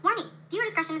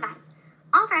discretion advised.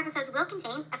 All of our episodes will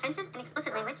contain offensive and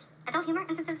explicit language, adult humor,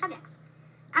 and sensitive subjects.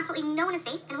 Absolutely no one is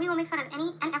safe, and we will make fun of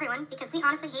any and everyone because we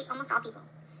honestly hate almost all people.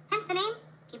 Hence the name,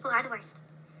 People Are the Worst.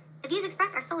 The views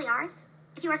expressed are solely ours.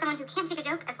 If you are someone who can't take a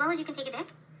joke as well as you can take a dick,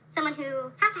 someone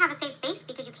who has to have a safe space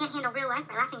because you can't handle real life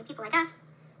by laughing at people like us,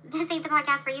 this ain't the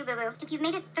podcast for you, boo-boo. If you've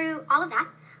made it through all of that,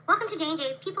 welcome to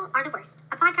J&J's People Are the Worst,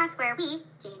 a podcast where we,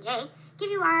 J&J,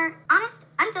 give you our honest,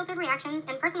 unfiltered reactions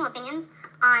and personal opinions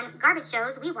on garbage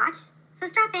shows we watch. So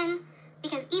strap in,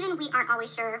 because even we aren't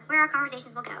always sure where our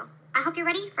conversations will go. I hope you're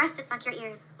ready for us to fuck your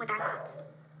ears with our thoughts.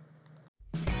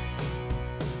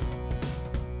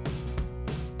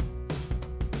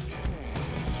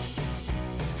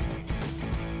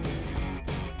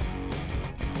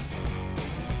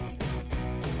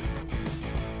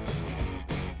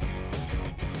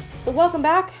 So welcome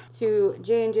back to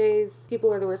J&J's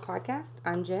People Are the Worst podcast.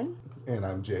 I'm Jen. And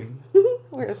I'm Jay.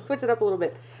 We're going to switch it up a little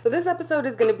bit. So this episode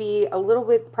is going to be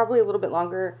probably a little bit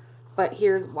longer, but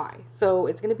here's why. So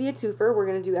it's going to be a twofer. We're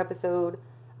going to do episode,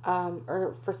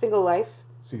 for Single Life.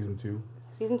 Season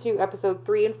 2, episode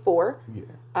 3 and 4.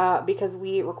 Yeah. Because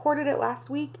we recorded it last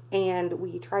week and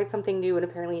we tried something new and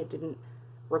apparently it didn't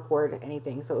record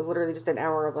anything. So it was literally just an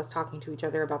hour of us talking to each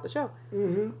other about the show.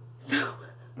 Mm-hmm. So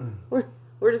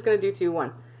we're just going to do 2,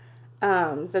 1.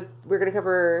 So we're going to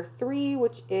cover 3,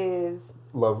 which is...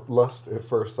 Lust at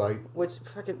First Sight. Which,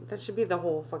 that should be the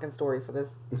whole fucking story for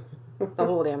this. The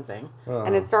whole damn thing.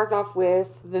 And it starts off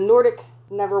with the Nordic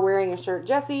never wearing a shirt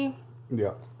Jessie.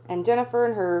 Yeah. And Jennifer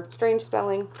and her strange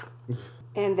spelling.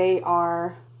 And they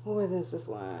are... What is this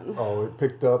one? Oh, it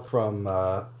picked up from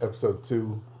episode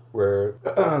 2 where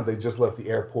they just left the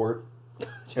airport.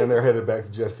 And they're headed back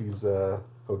to Jesse's...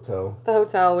 hotel. The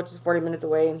hotel, which is 40 minutes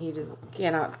away, and he just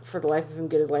cannot, for the life of him,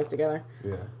 get his life together.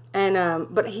 Yeah. And,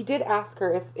 but he did ask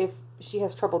her if she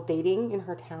has trouble dating in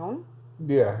her town.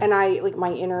 Yeah. And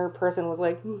my inner person was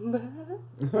like...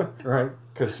 Right?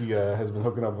 Because she has been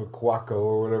hooking up with Quaco,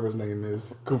 or whatever his name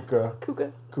is. Kukao.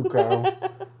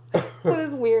 With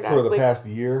his weird ass, for the past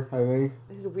year, I think.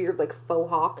 His weird, faux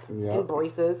hawk and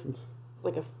braces. It's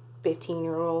like a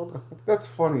 15-year-old. That's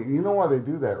funny. You know why they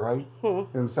do that, right?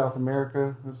 In South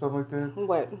America and stuff like that?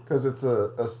 What? Because it's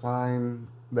a sign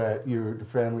that your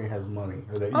family has money,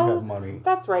 or that you have money.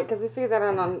 That's right, because we figured that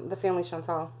out on the Family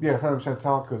Chantal. Yeah, Family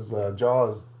Chantal, because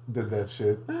Jaws did that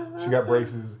shit. She got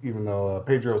braces even though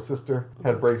Pedro's sister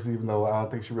had braces even though I don't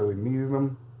think she really needed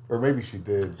them. Or maybe she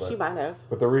did. But, she might have.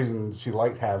 But the reason she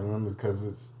liked having them is because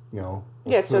it's, so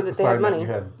that they have money. That you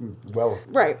have wealth.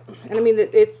 Right. And I mean,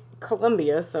 it's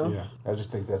Colombia, so. Yeah. I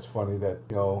just think that's funny that,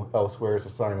 elsewhere it's a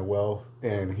sign of wealth,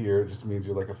 and here it just means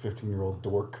you're like a 15-year-old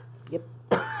dork. Yep.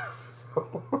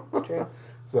 True.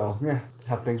 So, yeah,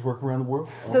 how things work around the world.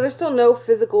 So there's still no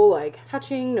physical,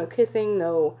 touching, no kissing,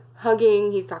 no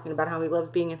hugging. He's talking about how he loves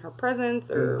being in her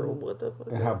presence, or what the fuck.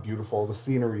 And how beautiful the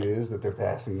scenery is that they're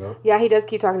passing up. Yeah, he does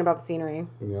keep talking about the scenery.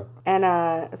 Yeah.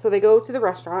 And so they go to the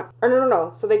restaurant. Or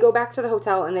no. So they go back to the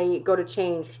hotel and they go to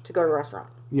change to go to the restaurant.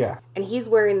 Yeah. And he's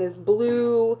wearing this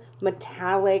blue,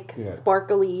 metallic,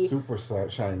 sparkly... super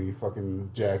shiny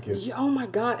fucking jacket. Oh my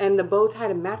god, and the bow tie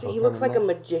to match it. He looks like a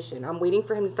magician. I'm waiting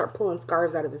for him to start pulling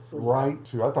scarves out of his sleeves. Right?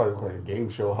 Dude, I thought he looked like a game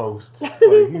show host.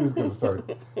 He was going to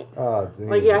start... Oh,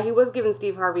 damn. He was giving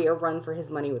Steve Harvey a run for his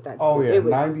money with that suit. Oh, yeah.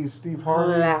 90s Steve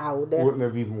Harvey loud. Wouldn't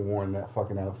have even worn that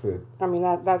fucking outfit. I mean,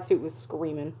 that suit was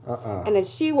screaming. And then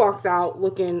she walks out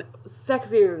looking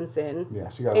sexier than sin. Yeah,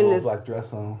 she got a little black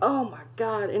dress on. Oh my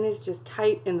god, and it's just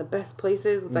tight in the best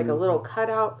places with a little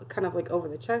cutout, kind of over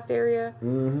the chest area.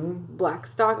 Mm-hmm. Black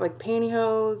stock,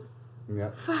 pantyhose.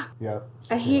 Yep. Fuck. Yep.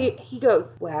 And he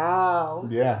goes, wow.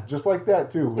 Yeah, just like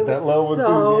that too, with that low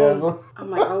enthusiasm.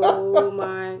 I'm like, oh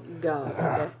my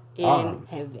god. In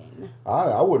heaven.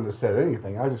 I wouldn't have said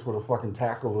anything. I just would have fucking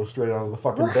tackled her straight onto the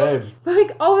fucking bed.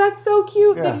 Oh, that's so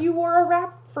cute that you wore a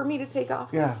wrap for me to take off.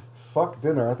 Yeah. Fuck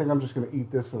dinner. I think I'm just going to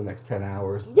eat this for the next 10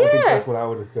 hours. Yeah. I think that's what I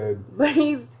would have said. But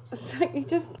he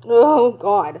just, oh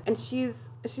God. And she's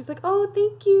like, oh,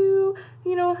 thank you.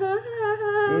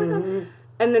 Mm-hmm.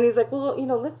 And then he's like, well,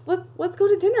 let's go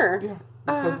to dinner. Yeah.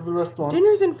 Let's head to the restaurant.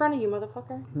 Dinner's in front of you,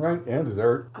 motherfucker. Right, and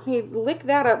dessert. I mean, lick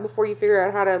that up before you figure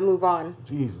out how to move on.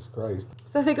 Jesus Christ.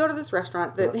 So they go to this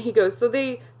restaurant that he goes, so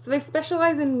they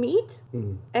specialize in meat?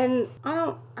 And I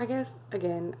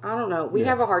don't know. We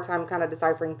have a hard time kind of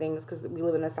deciphering things because we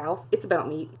live in the South. It's about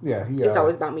meat. Yeah, it's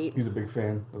always about meat. He's a big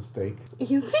fan of steak.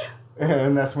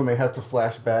 And that's when they have to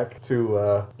flash back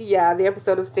to Yeah, the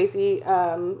episode of Stacy,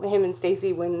 him and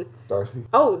Stacy when... Darcy.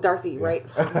 Oh, Darcy, right.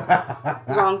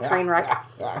 Wrong train wreck.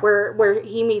 Where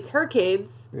he meets her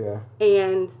kids. Yeah.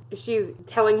 And she's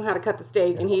telling him how to cut the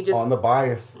steak, and he just... On the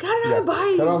bias. Cut it on the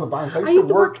bias. Cut it on the bias. I used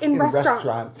to work in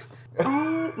restaurants.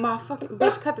 Oh, my fucking...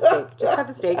 Bitch, cut the steak. Just cut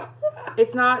the steak.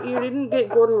 It's not... You didn't get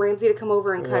Gordon Ramsay to come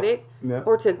over and cut it. Yeah.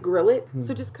 Or to grill it.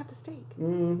 So just cut the steak.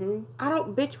 Mm-hmm. I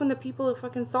don't bitch when the people at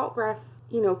fucking Saltgrass,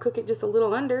 cook it just a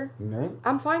little under. Right.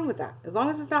 I'm fine with that. As long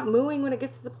as it's not mooing when it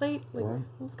gets to the plate. Like,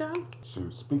 let's go. So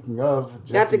speaking of...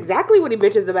 Jesse, That's exactly what he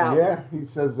bitches about. Yeah, he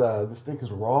says the steak is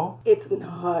raw. It's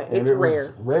not. And It's it rare.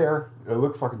 was rare. It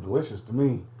looked fucking delicious to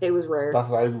me. It was rare.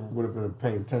 Not that I would have been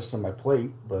paying attention to my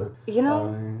plate, but...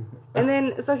 And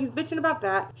then, so he's bitching about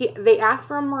that. They ask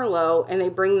for a Merlot, and they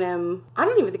bring them... I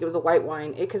don't even think it was a white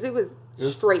wine, because it was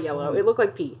straight yellow. It looked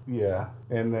like pee. Yeah,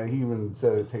 and he even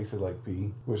said it tasted like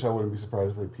pee, which I wouldn't be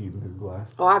surprised if they peed in his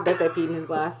glass. Oh, I bet they peed in his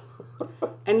glass.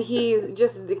 And he's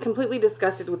just completely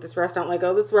disgusted with this restaurant. Like,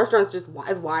 oh, this restaurant's just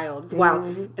is wild. It's wild.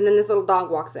 Mm-hmm. And then this little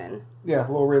dog walks in. Yeah, a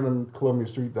little random Columbia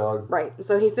Street dog. Right.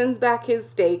 So he sends back his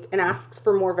steak and asks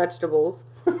for more vegetables.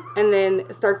 And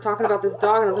then starts talking about this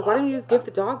dog. And I was like, why didn't you just give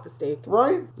the dog the steak?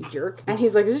 Right. You jerk. And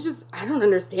he's like, this is just, I don't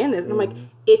understand this. And I'm like,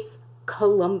 it's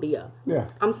Colombia. Yeah.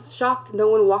 I'm shocked no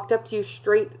one walked up to you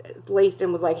straight-laced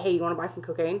and was like, hey, you want to buy some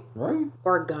cocaine? Right.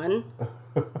 Or a gun?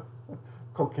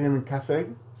 Cocaine and cafe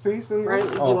season. Right?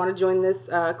 Do you want to join this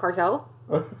cartel?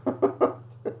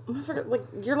 Like,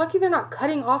 you're lucky they're not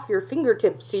cutting off your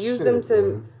fingertips to use them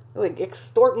to like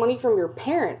extort money from your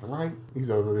parents. Right. He's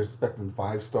over there expecting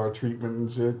 5-star treatment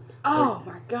and shit. Oh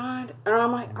my god. And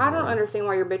I'm like, I don't understand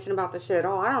why you're bitching about this shit at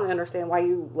all. I don't understand why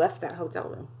you left that hotel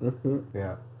room. Mm-hmm.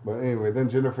 Yeah. But anyway, then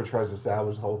Jennifer tries to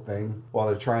salvage the whole thing while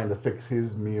they're trying to fix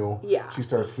his meal. Yeah. She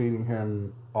starts feeding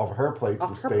him off of her plate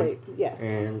some steak. Plate, yes.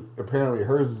 And apparently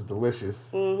hers is delicious,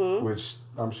 which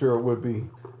I'm sure it would be.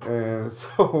 And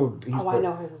so I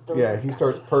know hers is delicious. Yeah, he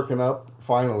starts perking up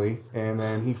finally, and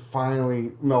then he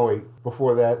finally. No, wait.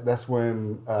 Before that, that's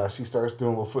when she starts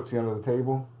doing a little footsie under the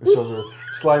table. It shows her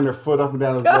sliding her foot up and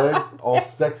down his leg, all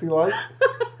sexy like.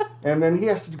 And then he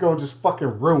has to go and just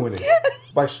fucking ruin it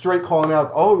by straight calling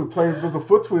out, "Oh, you're playing the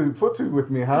footsie with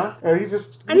me, huh?" And he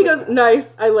just he goes,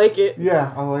 "Nice, I like it."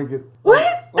 Yeah, I like it.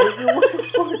 What? Like what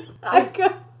the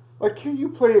fuck? Like, can you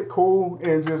play it cool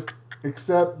and just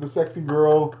accept the sexy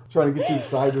girl trying to get you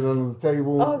excited under the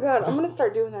table? Oh god, I'm gonna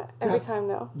start doing that every time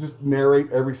now. Just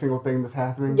narrate every single thing that's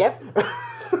happening. Yep. That's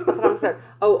what I'm gonna start.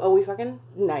 Oh, we fucking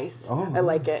nice. Oh, I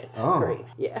like it. That's great.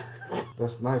 Yeah.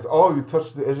 That's nice. Oh, you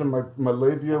touched the edge of my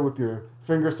labia with your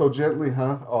finger so gently,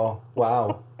 huh? Oh,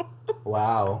 wow.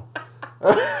 Wow.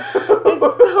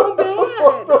 It's so bad.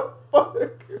 What the fuck?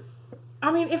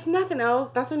 I mean, if nothing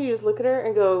else, that's when you just look at her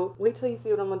and go, wait till you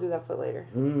see what I'm going to do that foot later.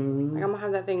 Mm-hmm. Like, I'm going to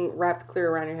have that thing wrapped clear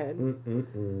around your head.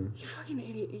 Mm-mm-mm. You fucking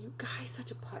idiot. You guys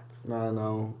such a putz. I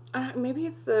know. Maybe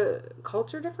it's the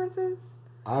culture differences?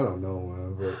 I don't know,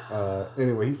 man. But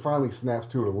anyway, he finally snaps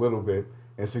to it a little bit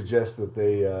and suggests that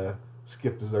they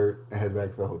skip dessert and head back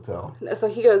to the hotel. So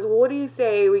he goes, well, what do you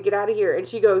say we get out of here? And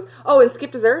she goes, oh, and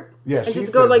skip dessert? Yeah, and she just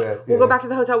says go like, that, we'll go back to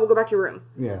the hotel, we'll go back to your room.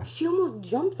 Yeah. She almost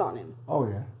jumps on him. Oh,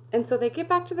 yeah. And so they get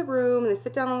back to the room and they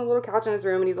sit down on a little couch in his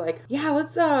room and he's like, yeah,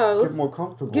 let's get more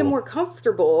comfortable. Get more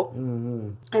comfortable.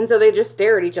 Mm-hmm. And so they just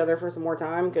stare at each other for some more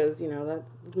time because,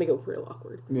 let's make it real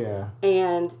awkward. Yeah.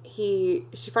 And she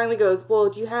finally goes, well,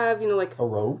 do you have, like... A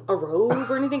robe? A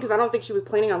robe or anything? Because I don't think she was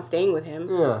planning on staying with him.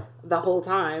 Yeah. The whole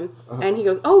time. And he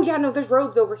goes, oh, yeah, no, there's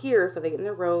robes over here. So they get in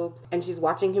their robes and she's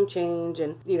watching him change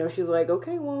and, she's like,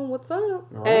 okay, well, what's up?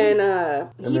 Right. And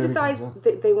he decides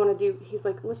they want to do, he's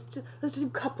like, let's do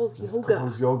couples yoga.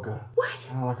 Couples yoga. What?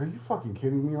 And I'm like, are you fucking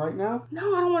kidding me right now?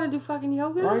 No, I don't want to do fucking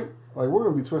yoga. Right? Like, we're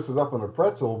going to be twisted up in a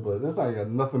pretzel, but this ain't got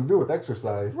nothing to do with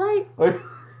exercise. Right. Like...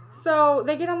 So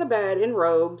they get on the bed in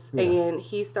robes, and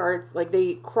he starts,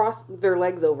 they cross their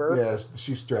legs over. Yeah,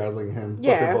 she's straddling him, but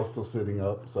they're both still sitting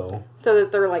up, so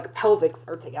that their, pelvics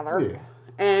are together. Yeah.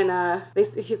 And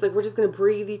he's like, we're just going to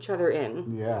breathe each other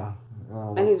in. Yeah.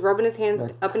 And he's rubbing his hands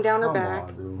up and down her back.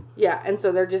 On, dude. Yeah, and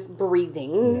so they're just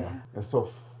breathing. Yeah. And so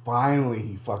finally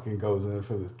he fucking goes in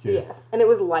for this kiss. Yes. And it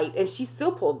was light, and she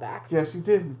still pulled back. Yeah, she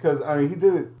did, because, he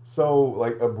did it so,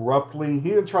 abruptly. He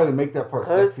didn't try to make that part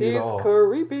sexy at all.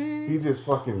 Creepy. He just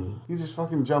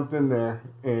fucking jumped in there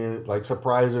and,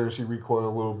 surprised her. She recoiled a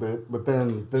little bit, but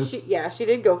then she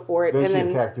did go for it. Then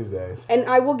and she attacked his ass. And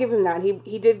I will give him that.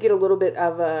 He did get a little bit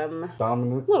of,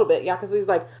 dominant? A little bit, yeah, because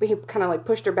he kind of,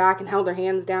 pushed her back and held her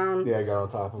hands down. Yeah, got on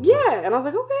top of her. Yeah, and I was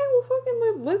like, okay, well,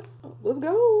 fucking, let's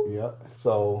go. Yeah.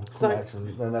 So show some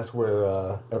action. And that's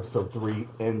where episode 3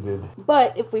 ended.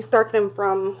 But if we start them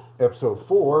from episode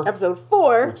 4,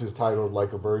 which is titled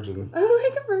Like a Virgin.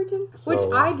 Like a Virgin. So, which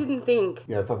I didn't think.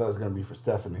 Yeah, I thought that was going to be for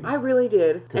Stephanie. I really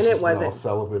did. And it wasn't. All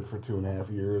celibate for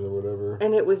 2.5 years or whatever.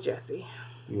 And it was Jesse.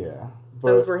 Yeah.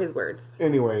 But those were his words.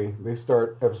 Anyway, they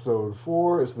start episode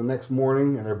 4. It's the next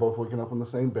morning, and they're both waking up on the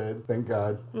same bed. Thank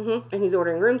God. Mm-hmm. And he's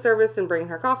ordering room service and bringing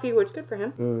her coffee, which good for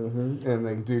him. Mm-hmm. And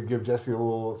they do give Jesse a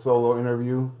little solo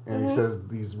interview, and he says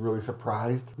he's really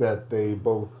surprised that they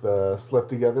both slept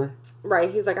together.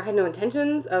 Right. He's like, I had no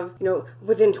intentions of,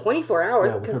 within 24 hours.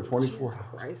 Yeah, within 24 hours.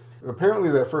 Christ. Apparently,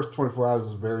 that first 24 hours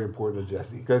is very important to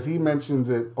Jesse, because he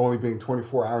mentions it only being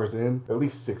 24 hours in, at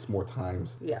least 6 more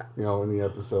times. Yeah. In the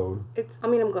episode.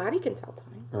 I'm glad he can tell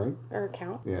time. Right. Or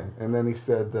count. Yeah. And then he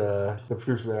said, the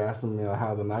producer asked him,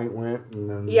 how the night went. And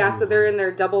then so they're in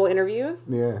their double interviews.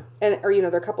 Yeah. Or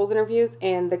their couples interviews.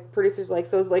 And the producer's like,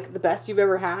 so it's like the best you've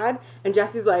ever had? And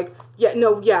Jesse's like,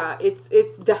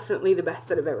 it's definitely the best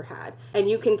that I've ever had. And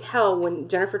you can tell when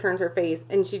Jennifer turns her face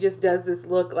and she just does this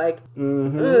look like,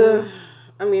 ugh.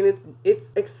 I mean,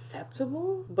 it's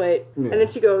acceptable, but... Yeah. And then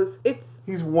she goes,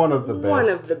 He's one of the best. One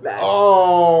of the best.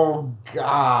 Oh,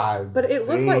 God. But it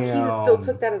looked like he still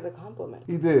took that as a compliment.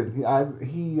 He did. I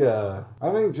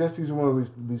think Jesse's one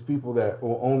of these people that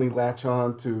will only latch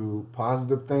on to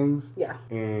positive things. Yeah.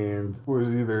 And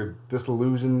was either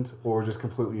disillusioned or just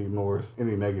completely ignores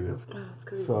any negative. Oh, it's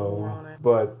because he's more on it.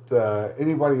 But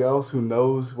anybody else who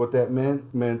knows what that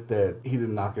meant that he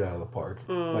didn't knock it out of the park.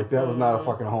 Like, that was not a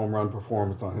fucking home run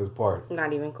performance on his part.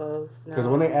 Not even close. Because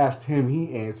when they asked him,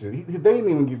 he answered. They didn't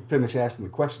even finish asking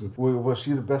the question. Was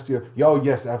she the best year? Oh,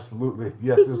 yes, absolutely.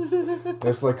 Yes,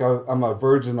 it's like I'm a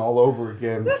virgin all over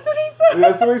again. That's what he said.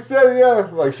 That's what he said, yeah.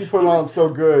 Like, she put it on so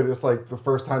good. It's like the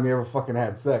first time he ever fucking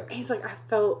had sex. He's like, I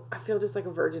feel just like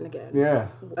a virgin again. Yeah.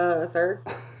 Sir.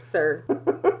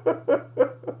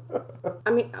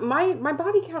 I mean, my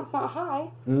body count's not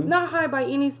high. Mm-hmm. Not high by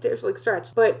any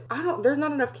stretch. But there's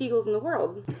not enough Kegels in the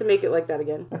world to make it like that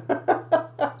again.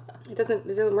 It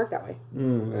doesn't work that way.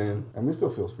 Man. I mean, it still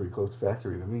feels pretty close to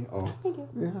factory to me. Oh. Thank you.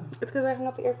 Yeah. It's because I hung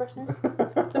up the air fresheners.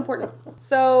 It's important.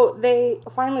 So they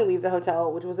finally leave the hotel,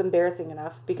 which was embarrassing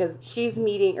enough because he's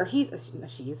meeting her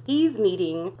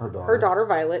daughter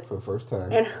Violet for the first time,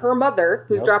 and her mother,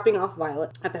 who's dropping off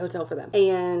Violet at the hotel for them.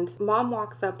 And Mom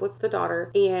walks up with the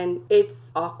daughter, and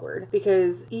it's awkward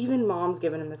because even Mom's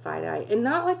giving him the side eye, and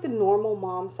not like the normal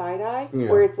mom side eye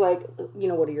where it's like,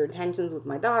 what are your intentions with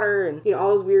my daughter, and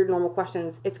all those weird normal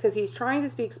questions. It's because he's trying to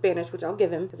speak Spanish, which I'll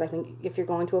give him, because I think if you're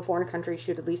going to a foreign country, you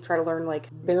should at least try to learn like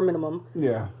bare minimum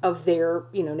of their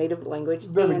native language.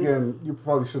 Then again, you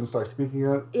probably shouldn't start speaking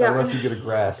it unless you get a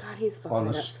grasp. God, he's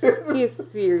fucking up. He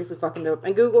is seriously fucking up.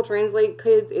 And Google Translate,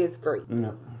 kids, is free.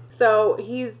 Yeah. So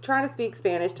he's trying to speak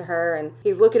Spanish to her, and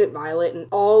he's looking at Violet, and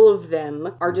all of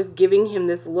them are just giving him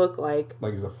this look like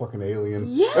he's a fucking alien.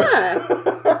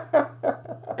 Yeah.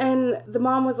 And the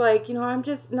mom was like, I'm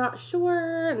just not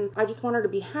sure, and I just want her to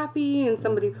be happy, and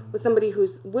somebody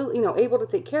who's able to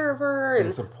take care of her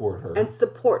and support her.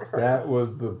 That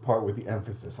was the part with the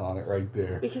emphasis on it right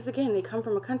there. Because again, they come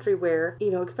from a country where,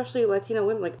 especially Latino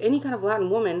women, like any kind of Latin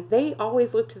woman, they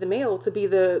always look to the male to be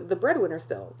the breadwinner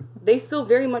still. They still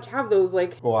very much have those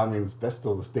like... Well, I mean, that's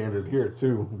still the standard here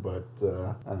too, but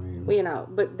I mean... Well,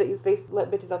 but they let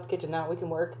bitches out the kitchen now. We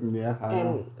can work. Yeah, I know.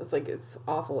 And it's like, it's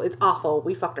awful. It's awful.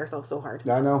 We fucked ourselves so hard.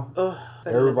 I know. Ugh,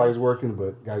 everybody's working,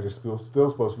 but guys are still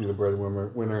supposed to be the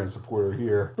breadwinner and supporter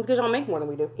here. It's because y'all make more than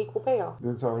we do. Equal pay, y'all.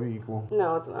 It's already equal.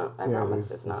 No, it's not. I promise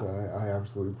it's not. I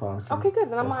absolutely promise you. Okay, good.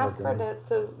 Then I'm going to ask Fred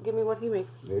to give me what he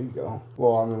makes. There you go.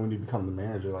 Well, I mean, when you become the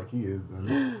manager like he is,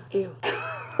 then... Ew.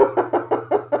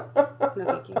 No,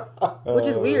 thank you. Which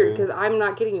is weird because I'm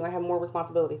not kidding you. I have more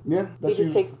responsibilities. Yeah, he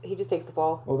just takes the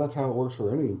fall. Well, that's how it works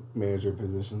for any manager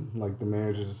position. Like the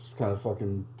manager just kind of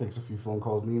fucking takes a few phone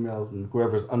calls and emails, and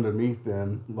whoever's underneath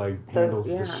them handles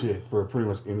the shit for pretty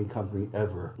much any company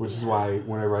ever. Which is why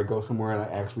whenever I go somewhere and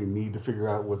I actually need to figure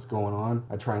out what's going on,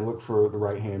 I try and look for the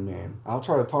right hand man. I'll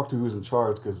try to talk to who's in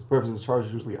charge because whoever's in charge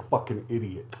is usually a fucking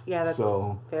idiot. Yeah, that's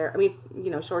fair. I mean,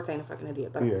 Shorts ain't a fucking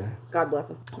idiot, but God bless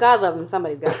him. God loves him.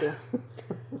 Somebody's got to.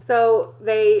 So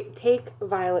they take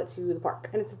Violet to the park,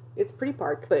 and it's a pretty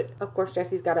park, but of course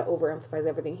Jesse's got to overemphasize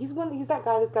everything. He's that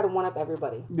guy that's got to one up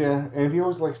everybody. Yeah, and he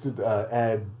always likes to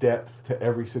add depth to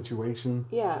every situation.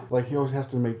 Yeah, like he always has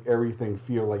to make everything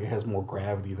feel like it has more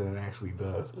gravity than it actually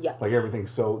does. Yeah, like everything.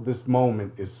 So this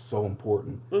moment is so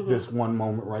important. Mm-hmm. This one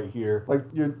moment right here, like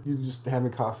you're just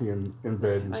having coffee in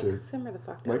bed and shit. Simmer the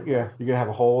fuck down. Like you're gonna have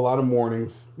a whole lot of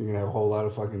mornings. You're gonna have a whole lot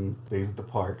of fucking days at the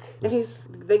park. And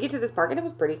they get to this park, and it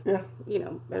was pretty. Yeah. You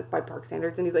know, by park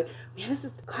standards. And he's like, man,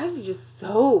 guys are just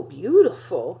so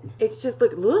beautiful. It's just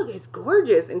like, look, it's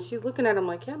gorgeous. And she's looking at him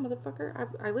like, yeah, motherfucker,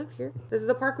 I live here. This is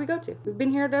the park we go to. We've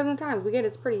been here a dozen times. We get it.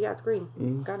 It's pretty. Yeah, it's green.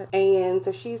 Mm-hmm. Got it. And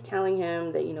so she's telling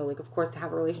him that, you know, like, of course, to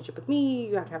have a relationship with me,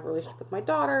 you have to have a relationship with my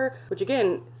daughter, which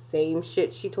again, same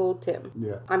shit she told Tim.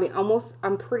 Yeah. I mean,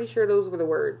 I'm pretty sure those were the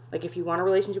words. Like, if you want a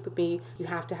relationship with me, you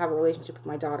have to have a relationship with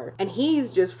my daughter. And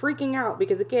he's just freaking out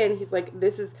because, again, he's like,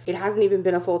 it hasn't even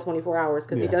been a full 24 hours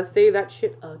because he does say that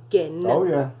shit again. Oh,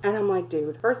 yeah. And I'm like,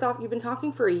 dude, first off, you've been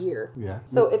talking for a year. Yeah.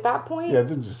 So at that point. Yeah, it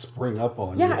didn't just spring up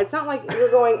on you. Yeah, it's not like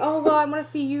you're going, oh, well, I want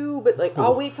to see you, but like,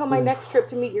 I'll wait till my next trip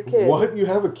to meet your kid. What? You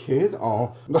have a kid?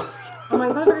 Oh. Oh my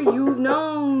mother, you've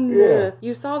known. Yeah.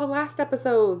 You saw the last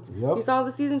episodes. Yep. You saw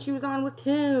the season she was on with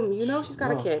Tim. You know she's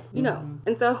got a kid. You know.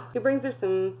 And so he brings her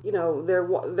some, you know, their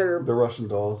the Russian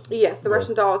dolls. Yes, the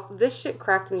Russian dolls. This shit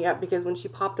cracked me up because when she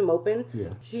popped them open,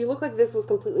 she looked like this was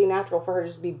completely natural for her to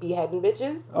just be beheading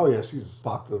bitches. Oh yeah, she's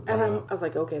popped up. And I was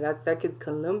like, okay, that kid's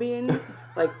Colombian,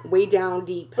 like way down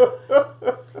deep.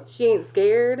 She ain't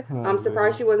scared. Oh, I'm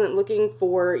surprised she wasn't looking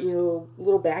for, you know,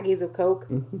 little baggies of Coke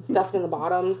stuffed in the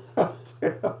bottoms.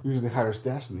 Usually hide her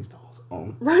stash in these dolls.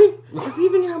 Right? Because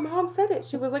even her mom said it.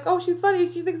 She was like, oh, she's funny.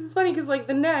 She thinks it's funny because, like,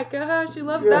 the neck. She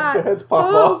loves that. Heads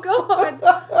pop off. off.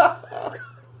 God.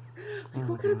 Like,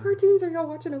 what kind of cartoons are y'all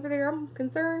watching over there? I'm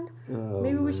concerned.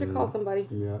 Maybe we should call somebody.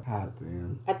 Yeah. Hot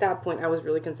damn. At that point, I was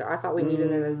really concerned. I thought we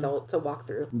needed an adult to walk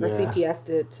through. Or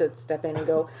CPS to step in and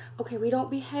go, okay, we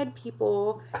don't behead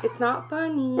people. It's not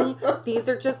funny. These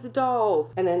are just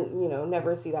dolls. And then, you know,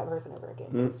 never see that person ever again.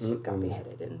 Because she got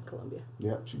beheaded in Colombia.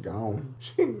 Yep, she gone.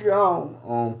 She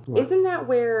gone. Isn't that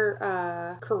where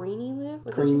Karini lived?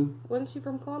 Wasn't she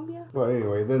from Colombia? Well,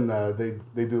 anyway, then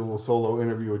they do a little solo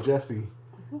interview with Jesse.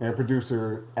 And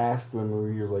producer asked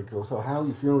them, he was like, so how are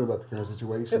you feeling about the current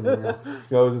situation? You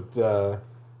know, is it,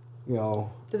 you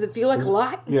know... Does it feel like a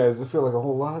lot? Yeah, does it feel like a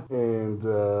whole lot? And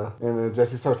then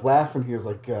Jesse starts laughing. He was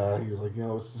like, you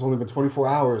know, it's only been 24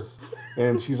 hours.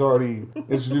 And she's already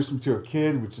introduced me to her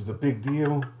kid, which is a big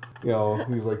deal. You know,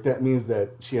 he's like, that means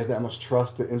that she has that much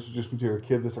trust to introduce me to her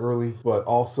kid this early. But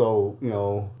also, you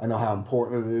know, I know how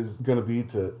important it is going to be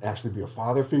to actually be a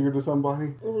father figure to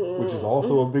somebody, which is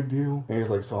also a big deal. And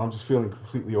he's like, so I'm just feeling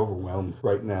completely overwhelmed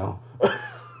right now.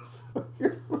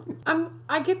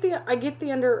 I get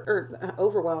the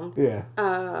overwhelmed. Yeah.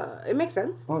 It makes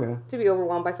sense. Oh yeah. To be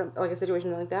overwhelmed by a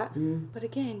situation like that. But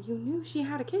again, you knew she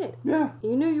had a kid. Yeah.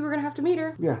 You knew you were gonna have to meet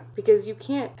her. Yeah. Because you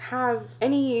can't have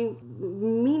any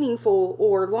meaningful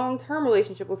or long-term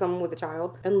relationship with someone with a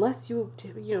child unless you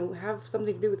have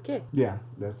something to do with the kid. Yeah,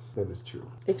 that is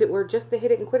true. If it were just the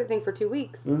hit it and quit it thing for 2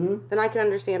 weeks, then I could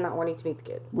understand not wanting to meet the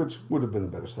kid. Which would have been a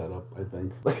better setup, I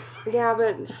think. Yeah,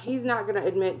 but he's not gonna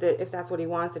admit that if that's what he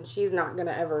wants, and she's not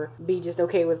gonna ever be just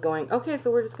okay with going, okay, so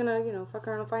we're just gonna, fuck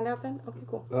around and find out then? Okay,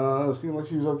 cool. It seemed like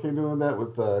she was okay doing that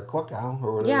with Quackcow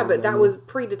or whatever. Yeah, but that was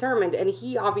predetermined, and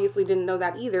he obviously didn't know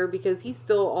that either because he's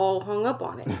still all hung up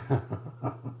on it.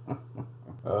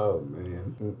 Oh,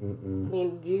 man. I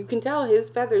mean, you can tell his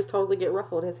feathers totally get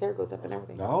ruffled. His hair goes up and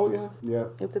everything. Oh, yeah. Yeah.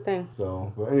 It's a thing.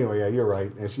 So, but anyway, yeah, you're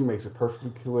right. And she makes it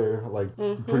perfectly clear, like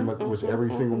pretty much which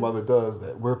every single mother does,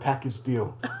 that we're a package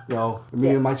deal. You know, me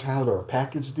and my child are a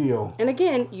package deal. And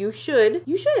again, you should.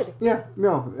 Yeah,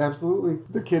 no, absolutely.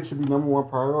 The kid should be number one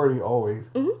priority always.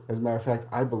 As a matter of fact,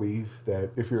 I believe that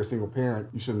if you're a single parent,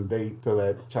 you shouldn't date till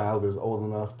that child is old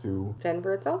enough to fend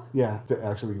for itself? Yeah, to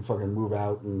actually fucking move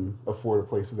out and afford a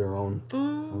place of their own.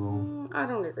 I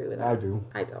don't agree with that. I do.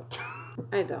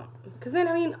 I don't. Because then,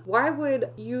 I mean, why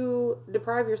would you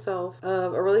deprive yourself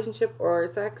of a relationship or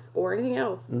sex or anything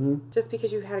else just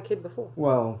because you had a kid before?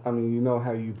 Well, I mean, you know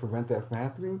how you prevent that from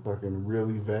happening? Fucking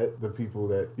really vet the people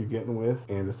that you're getting with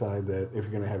and decide that if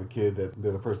you're going to have a kid, that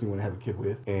they're the person you want to have a kid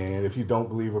with. And if you don't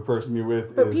believe a person you're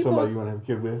with is somebody you want to have a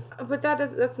kid with. But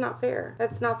that's not fair.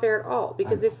 That's not fair at all.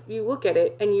 Because if you look at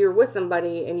it and you're with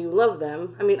somebody and you love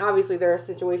them, I mean, obviously there are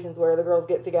situations where the girls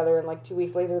get together and like 2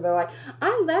 weeks later they're like,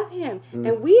 I love him.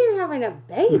 And we are having a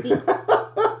baby.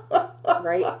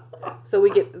 Right? So we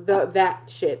get that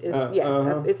shit is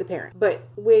it's apparent. But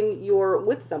when you're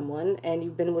with someone and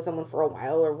you've been with someone for a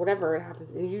while or whatever it happens,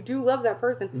 and you do love that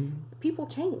person, people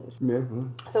change. Yeah.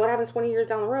 So what happens 20 years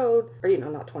down the road, or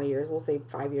not 20 years, we'll say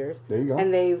 5 years. There you go.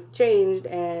 And they've changed,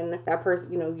 and that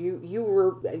person,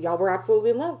 y'all were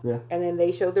absolutely in love. Yeah. And then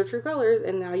they showed their true colors,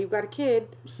 and now you've got a kid.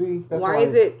 See, that's why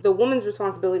is it the woman's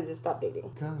responsibility to stop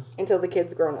dating? Because until the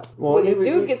kid's grown up. Well, the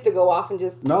dude gets to go off and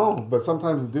just no, but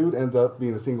sometimes the dude ends up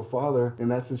being a single father, in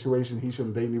that situation, he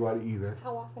shouldn't date anybody either.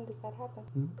 How often does that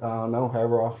happen? I don't know.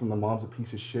 However often the mom's a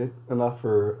piece of shit enough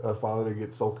for a father to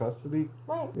get sole custody.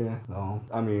 Right. Yeah. No.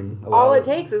 I mean, all it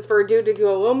takes is for a dude to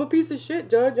go, I'm a piece of shit,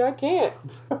 Judge. I can't.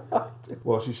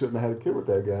 Well, she shouldn't have had a kid with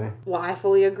that guy. Well, I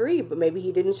fully agree, but maybe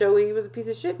he didn't show he was a piece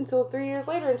of shit until 3 years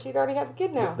later, and she'd already had the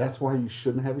kid now. That's why you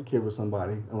shouldn't have a kid with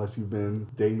somebody unless you've been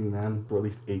dating them for at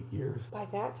least 8 years. By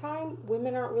that time,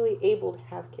 women aren't really able to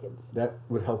have kids. That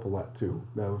would help a lot too.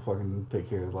 That would fucking take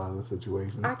care of a lot of the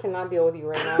situation. I cannot deal with you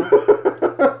right now.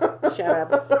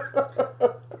 Shut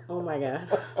up. Oh my god.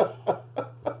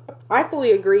 I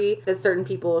fully agree that certain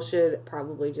people should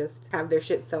probably just have their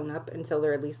shit sewn up until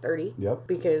they're at least 30. Yep.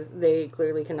 Because they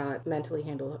clearly cannot mentally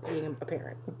handle being a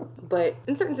parent. But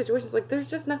in certain situations, like, there's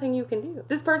just nothing you can do.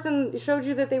 This person showed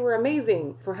you that they were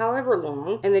amazing for however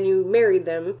long, and then you married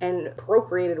them and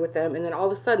procreated with them, and then all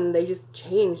of a sudden they just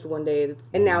changed one day.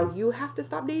 And now you have to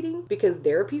stop dating because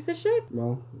they're a piece of shit?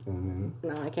 Well, I mean...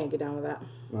 No, I can't get down with that.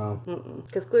 Well...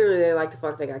 Because clearly they like to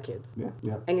fuck, they got kids. Yeah,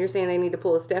 yeah. And you're saying they need to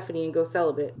pull a Stephanie and go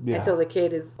celibate yeah. until the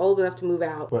kid is old enough to move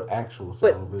out. But actual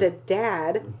celibate. But the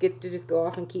dad gets to just go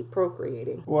off and keep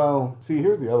procreating. Well, see,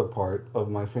 here's the other part of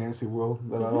my fantasy world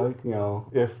that I like. You know,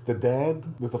 if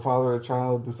the father of the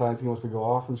child decides he wants to go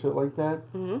off and shit like that,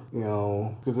 you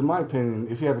know, because in my opinion,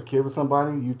 if you have a kid with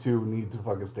somebody, you two need to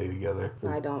fucking stay together.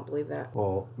 I don't believe that.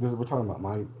 Well, we're talking about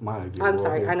my idea. I'm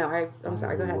sorry. I know. I'm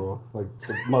sorry. Go ahead. Like,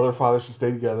 the mother and father should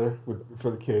stay together for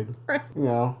the kid. Right. You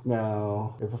know,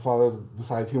 now, if the father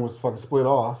decides he wants to fucking split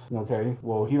off, okay,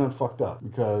 well, he done fucked up.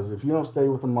 Because if you don't stay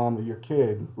with the mom of your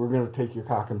kid, we're going to take your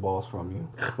cock and balls from you.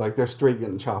 Like, they're straight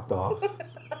getting chopped off.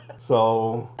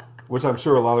 So... Which I'm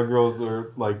sure a lot of girls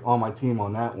are, like, on my team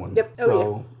on that one. Yep.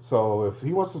 So if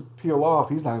he wants to peel off,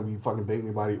 he's not going to be fucking dating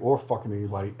anybody or fucking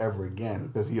anybody ever again.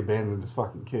 Because he abandoned his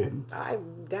fucking kid.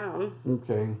 I'm down.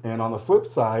 Okay. And on the flip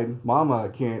side, mama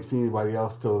can't see anybody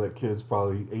else till that kid's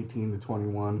probably 18 to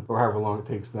 21. Or however long it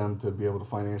takes them to be able to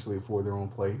financially afford their own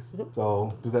place.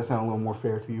 So does that sound a little more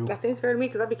fair to you? That seems fair to me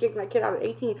because I'd be kicking that kid out at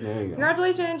 18. There you go.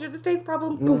 Congratulations, you're the state's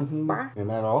problem. Poof. Bye. And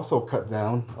that also cut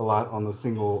down a lot on the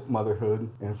single motherhood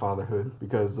and fatherhood.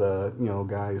 Because, you know,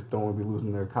 guys don't want to be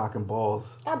losing their cock and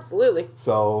balls. Absolutely.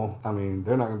 So, I mean,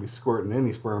 they're not going to be squirting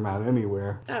any sperm out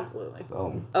anywhere. Absolutely.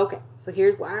 So. Okay, so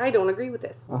here's why I don't agree with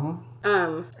this. Uh-huh.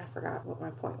 I forgot what my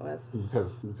point was.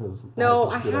 Because no,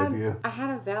 that's a good idea. I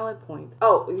had a valid point.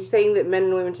 Oh, you're saying that men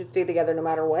and women should stay together no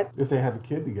matter what? If they have a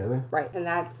kid together. Right, and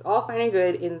that's all fine and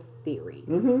good in theory.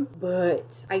 Mm-hmm.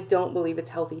 But I don't believe it's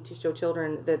healthy to show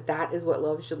children that is what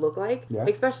love should look like. Yeah.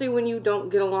 Especially when you don't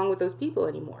get along with those people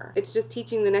anymore. It's just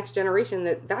teaching the next generation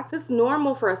that it's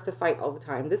normal for us to fight all the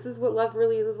time. This is what love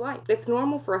really is like. It's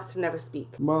normal for us to never speak.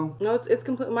 Well, no, it's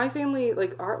complete. My family,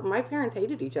 like my parents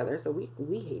hated each other, so we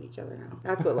hate each other now.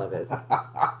 That's what love is.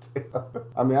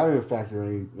 I mean, I didn't factor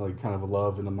any like kind of a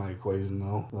love into my equation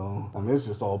though. So I mean, it's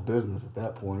just all business at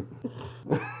that point.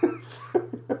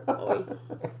 Boy,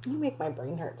 you make my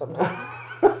brain hurt sometimes.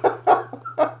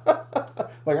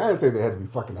 Like, I didn't say they had to be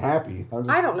fucking happy. I'm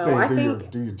just I don't know. saying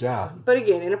do your job. But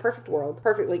again, in a perfect world,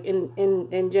 like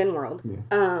in Gen world,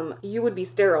 you would be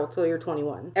sterile till you're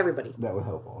 21. Everybody. That would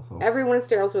help also. Everyone is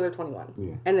sterile till they're 21.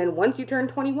 Yeah. And then once you turn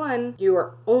 21, you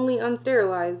are only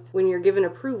unsterilized when you're given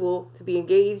approval to be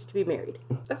engaged, to be married.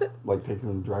 That's it. Like taking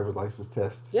a driver's license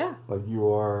test. Yeah. Like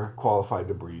you are qualified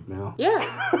to breed now. Yeah.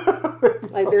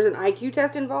 Like there's an IQ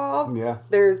test involved. Yeah.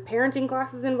 There's parenting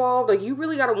classes involved. Like you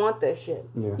really got to want this shit.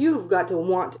 Yeah. You've got to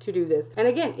want to do this. And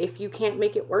again, if you can't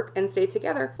make it work and stay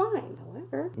together, fine.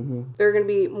 However, there are going to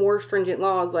be more stringent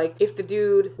laws. Like if the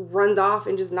dude runs off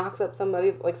and just knocks up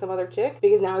somebody, like some other chick,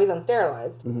 because now he's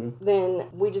unsterilized, then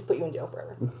we just put you in jail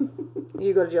forever.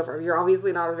 You go to jail forever. You're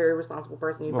obviously not a very responsible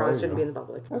person. You probably shouldn't be in the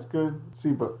public. That's good.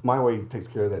 See, but my way takes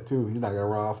care of that too. He's not going to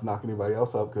run off and knock anybody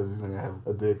else up because he's not going to have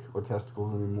a dick or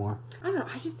testicles anymore. I don't know.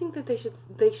 I just think that they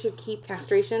should keep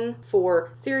castration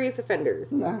for serious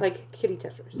offenders, like kitty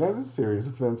touchers. That is a serious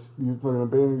offense. You fucking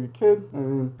abandoned your kid. I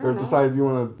mean, or decided you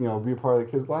want to, be a part of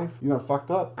the kid's life. You're not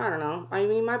fucked up. I don't know. I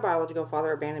mean, my biological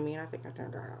father abandoned me, and I think I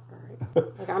turned out all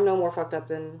right. Like I'm no more fucked up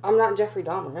than I'm not Jeffrey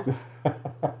Dahmer.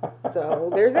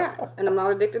 So there's that, and I'm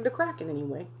not addicted to crack in any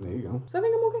way. There you go. So I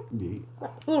think I'm okay. Yeah.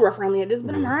 A little rough around the edges,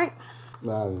 but I'm all right.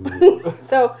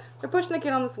 So they're pushing the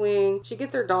kid on the swing. She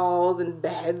gets her dolls and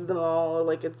beheads them all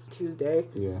like it's Tuesday.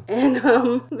 Yeah.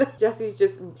 And Jesse's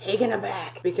just taken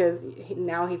aback because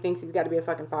now he thinks he's got to be a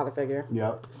fucking father figure.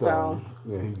 Yep. So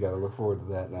yeah, he's got to look forward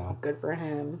to that now. Good for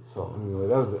him. So anyway,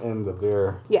 that was the end of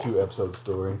their 2-episode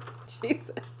story.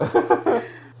 Jesus.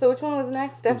 So which one was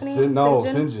next? Stephanie?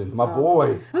 Sinjin. My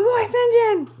boy. My boy,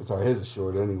 Sinjin. Sorry, his is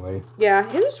short anyway. Yeah,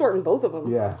 his is short in both of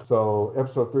them. Yeah. So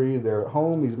episode 3, they're at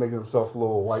home. He's making himself a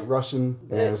little white Russian,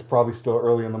 and it's probably still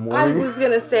early in the morning. I was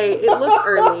gonna say it looked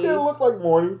early. It looked like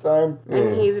morning time.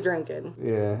 And he's drinking.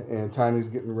 Yeah, and Tiny's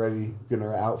getting ready, getting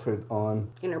her outfit on.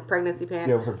 In her pregnancy pants.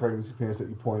 Yeah, with her pregnancy pants that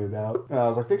you pointed out. And I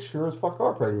was like, they sure as fuck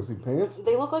are pregnancy pants.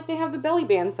 They look like they have the belly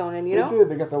band sewn in, you know? They did.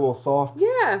 They got that little soft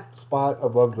spot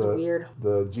above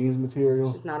the jeans material.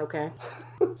 It's just not okay.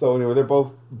 So anyway, they're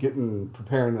both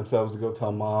preparing themselves to go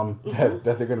tell mom that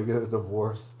they're going to get a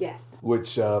divorce. Yes.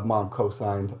 Which mom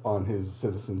co-signed on his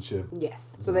citizenship.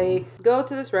 Yes. So they go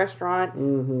to this restaurant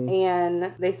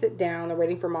and they sit down. They're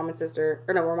waiting for mom and sister.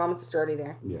 Or no, were mom and sister already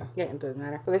there? Yeah. Yeah, it doesn't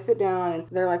matter. So they sit down and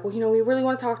they're like, well, we really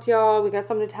want to talk to y'all. We got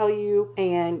something to tell you.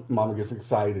 And mom gets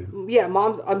excited. Yeah,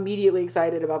 mom's immediately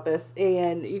excited about this.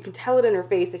 And you can tell it in her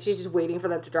face that she's just waiting for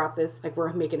them to drop this. Like,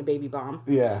 we're making a baby bomb.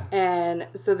 Yeah. And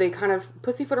so they kind of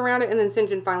pussyfoot around it. And then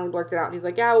Sinjin finally blurts it out. He's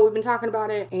like, yeah, well, we've been talking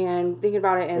about it and thinking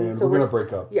about it. And so we're going to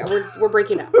break up. Yeah, we're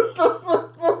breaking up.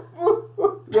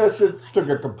 That shit took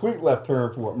a complete left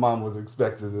turn from what mom was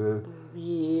expected to do.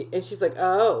 Yeah, and she's like,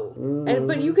 oh.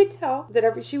 But you could tell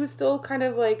that she was still kind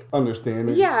of like...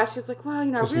 understanding. Yeah, she's like, well,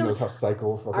 she knows how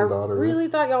psycho fucking daughter is. I really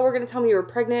thought y'all were going to tell me you were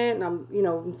pregnant,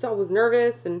 and so I was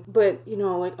nervous, but,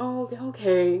 like, oh,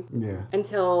 okay. Yeah.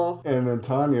 Until... And then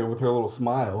Tanya, with her little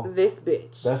smile... This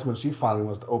bitch. That's when she finally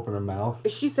wants to open her mouth.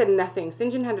 She said nothing.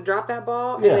 Sinjin had to drop that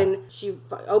ball, and then she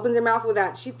opens her mouth with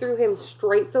that. She threw him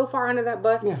straight so far under that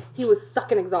bus, he was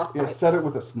sucking exhaust pipe. Yeah, said it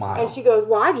with a smile. And she goes,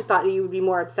 well, I just thought you would be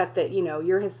more upset that,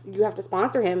 you have to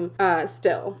sponsor him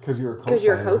still. Because you're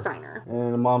a co-signer.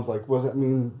 And the mom's like, what does that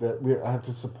mean that I have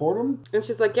to support him? And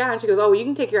she's like, yeah. And she goes, oh, well, you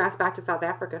can take your ass back to South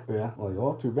Africa. Yeah. Like,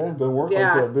 oh, too bad. Doesn't work like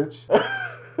that, bitch.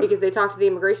 Because they talked to the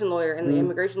immigration lawyer, and the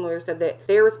immigration lawyer said that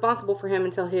they're responsible for him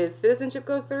until his citizenship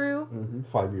goes through.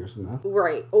 5 years from now.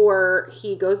 Right. Or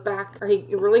he goes back, or he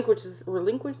relinquishes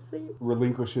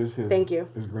his Thank you.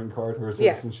 His green card or his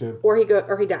citizenship. Or he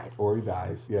dies. Or he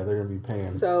dies. Yeah, they're going to be paying.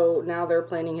 So now they're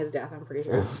planning his death, I'm pretty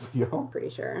sure. Pretty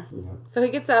sure. Yeah. So he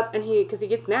gets up, and because he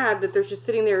gets mad that they're just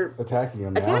sitting there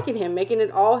attacking him, making it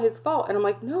all his fault. And I'm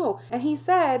like, no. And he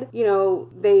said,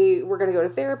 they were going to go to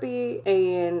therapy,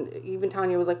 and even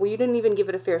Tanya was like, well, you didn't even give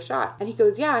it a fair shot. And he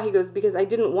goes, because I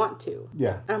didn't want to.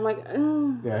 Yeah. And I'm like,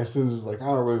 yeah, as soon as like, I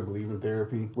don't really believe in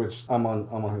therapy, which I'm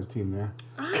on his team there.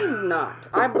 I'm not.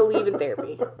 I believe in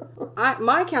therapy.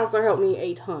 My counselor helped me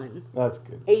a ton. That's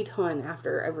good. A ton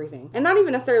after everything. And not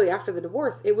even necessarily after the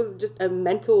divorce. It was just a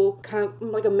mental, kind of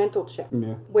like a mental check.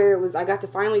 Yeah. Where it was, I got to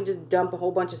finally just dump a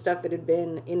whole bunch of stuff that had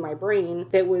been in my brain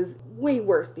that was way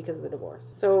worse because of the divorce.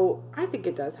 So I think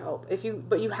it does help.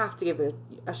 But you have to give it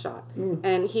a shot.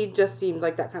 And he just seems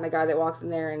like that kind of guy that walks in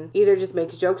there and either just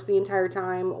makes jokes the entire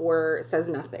time or says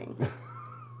nothing.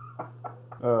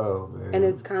 Oh, man. And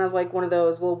it's kind of like one of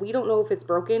those, well, we don't know if it's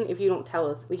broken if you don't tell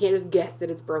us. We can't just guess that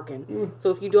it's broken.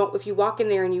 So if you walk in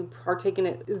there and you are taking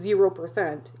it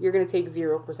 0%, you're going to take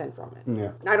 0% from it.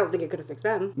 Yeah. I don't think it could have fixed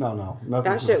them. No.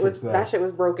 Nothing that shit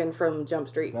was broken from Jump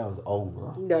Street. That was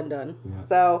over. Done. Yeah.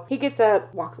 So he gets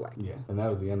up, walks away. Yeah. And that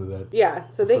was the end of that. Yeah.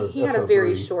 So he had a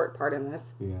very short part in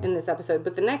this episode.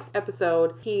 But the next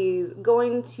episode, he's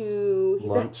going to...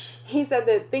 He said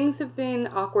that things have been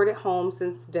awkward at home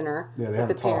since dinner. Yeah, they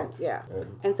haven't parents,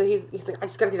 and so he's like, I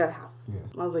just gotta get out of the house.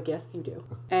 I was like, yes, you do.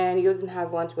 And he goes and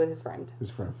has lunch with his friend.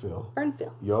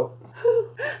 Phil. Yup.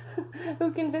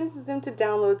 Who convinces him to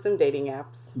download some dating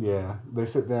apps. Yeah, they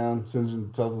sit down.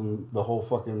 Sinjin tells them the whole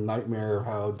fucking nightmare of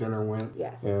how dinner went.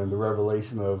 Yes. And the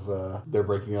revelation of they're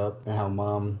breaking up and how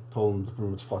mom told him to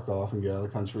pretty much fuck off and get out of the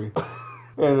country.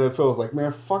 And then Phil was like,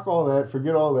 man, fuck all that.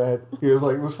 Forget all that. He was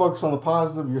like, let's focus on the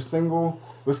positive. You're single.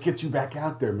 Let's get you back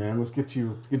out there, man. Let's get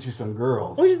you some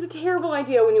girls. Which is a terrible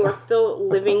idea when you are still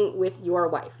living with your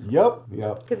wife. Yep.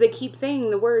 Because they keep saying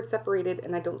the word separated,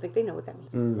 and I don't think they know what that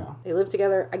means. No. They live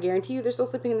together. I guarantee you they're still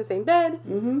sleeping in the same bed.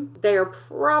 They are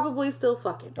probably still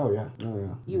fucking. Oh, yeah.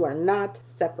 You are not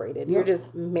separated. Yep. You're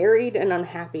just married and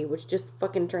unhappy, which just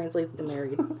fucking translates to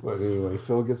married. But anyway,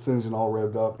 Phil gets Sinjin all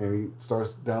revved up, and he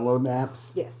starts downloading apps.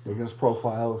 Yes. Making his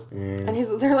profiles. And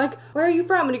they're like, where are you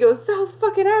from? And he goes, South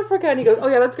fucking Africa. And he goes, oh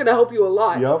yeah, that's going to help you a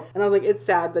lot. Yep. And I was like, it's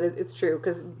sad, but it's true.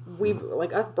 Because we,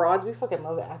 like us broads, we fucking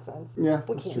love accents. Yeah,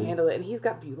 we can't handle it. And he's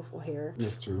got beautiful hair.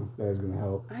 That's true. That is going to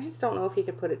help. I just don't know if he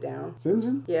could put it down. St.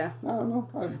 John? Yeah. I don't know.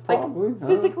 Probably. Like,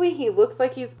 physically, he looks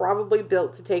like he's probably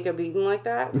built to take a beating like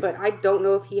that, but I don't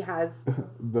know if he has...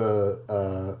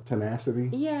 the tenacity?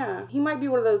 Yeah. He might be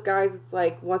one of those guys that's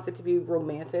like, wants it to be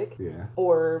romantic. Yeah.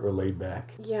 Or laid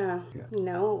back. Yeah.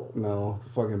 No. No. The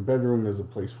fucking bedroom is a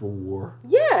place for war.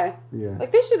 Yeah. Yeah.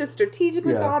 Like, they should have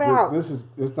strategically thought out.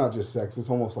 It's not just sex. It's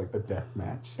almost like a death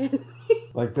match.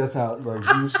 Like, that's how, like,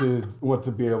 you should want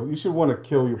to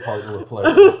kill your partner with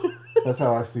pleasure. That's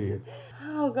how I see it.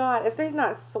 Oh, God. If there's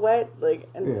not sweat, like,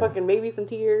 and fucking maybe some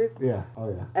tears. Yeah. Oh,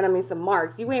 yeah. And I mean, some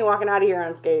marks. You ain't walking out of here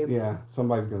unscathed. Yeah.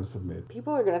 Somebody's going to submit.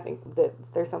 People are going to think that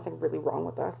there's something really wrong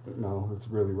with us. No, it's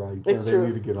really right. It's true. They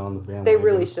need to get on the bandwagon. They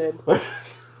really should.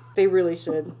 They really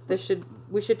should.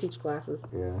 We should teach classes.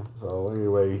 Yeah. So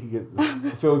anyway,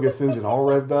 Phil gets St. John all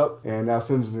revved up, and now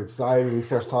St. John's excited. And he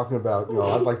starts talking about,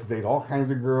 I'd like to date all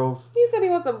kinds of girls. He said he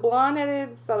wants a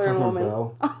blonde-headed Southern woman.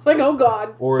 Belle. I was like, oh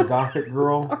God. Or a Gothic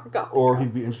girl. Or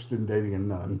he'd be interested in dating a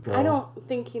nun. So. I don't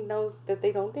think he knows that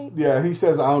they don't date. Yeah, he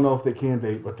says, I don't know if they can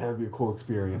date, but that would be a cool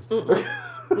experience.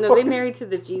 No, they married to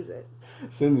the Jesus.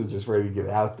 St. John's just ready to get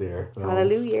out there.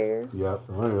 Hallelujah. Yep.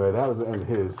 So anyway, that was the end of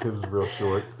his. His was real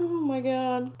short. Oh my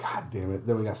God. God damn it.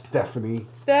 Then we got Stephanie.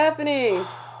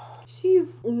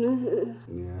 She's...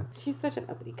 Yeah. She's such an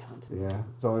uppity cunt. Yeah.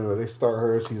 So anyway, they start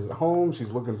her. She's at home.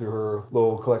 She's looking through her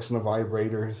little collection of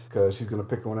vibrators because she's going to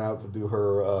pick one out to do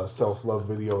her self-love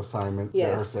video assignment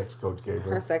that her sex coach gave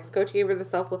her. Her sex coach gave her the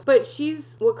self-love. But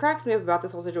what cracks me up about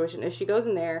this whole situation is she goes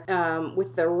in there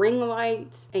with the ring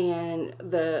light and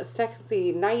the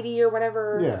sexy nightie or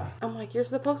whatever. Yeah. I'm like, you're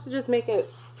supposed to just make it...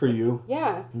 For you.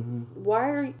 Yeah.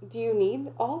 Mm-hmm. Do you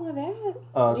need all of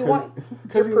that? Do you want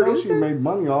because she made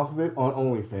money off of it on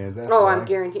OnlyFans. That's why. I'm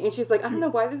guaranteed. And she's like, I don't know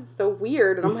why this is so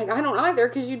weird. And I'm like, I don't either,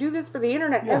 because you do this for the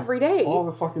internet every day. All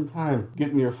the fucking time.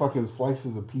 Getting your fucking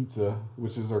slices of pizza,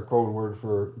 which is our code word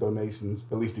for donations.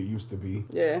 At least it used to be.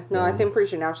 Yeah. No, I'm pretty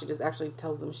sure now she just actually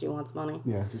tells them she wants money.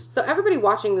 Yeah. So everybody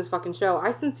watching this fucking show,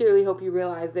 I sincerely hope you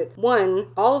realize that, one,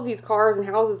 all of these cars and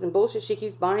houses and bullshit she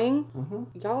keeps buying,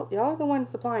 y'all are the ones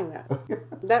supplying that.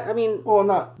 Well,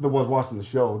 not the ones watching the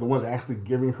show. The ones actually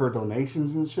giving her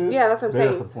donations and shit. Yeah, that's what I'm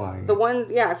saying. They're supplying. The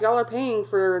ones, if y'all are paying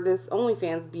for this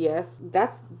OnlyFans BS,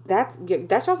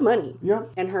 that's y'all's money.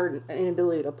 Yep. And her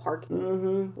inability to park,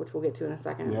 which we'll get to in a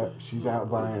second. Yep. She's out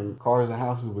buying cars and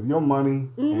houses with your money,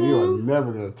 and you are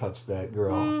never gonna touch that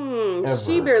girl. Ever.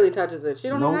 She barely touches it. She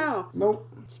don't know how. Nope.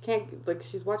 She can't.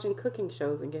 She's watching cooking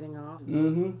shows and getting off.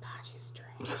 God, she's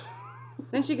strange.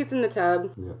 Then she gets in the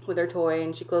tub with her toy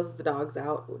and she closes the dogs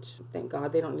out, which thank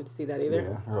God they don't need to see that either.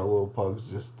 Yeah, her little pug's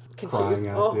just confused. Crying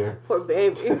out there. Poor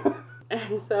baby.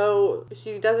 And so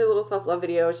she does her little self-love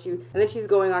video. And then she's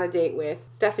going on a date with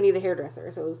Stephanie, the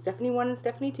hairdresser. So Stephanie 1 and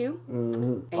Stephanie 2.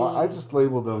 Mm-hmm. I just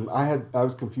labeled them. I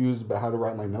was confused about how to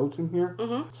write my notes in here.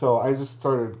 So I just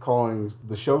started calling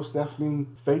the show Stephanie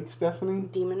fake Stephanie.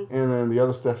 Demon. And then the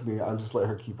other Stephanie, I just let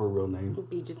her keep her real name. Would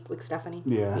be just like Stephanie.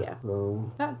 Yeah. Yeah. So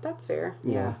that's fair.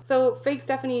 Yeah. So fake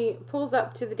Stephanie pulls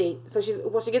up to the date. So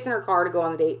she gets in her car to go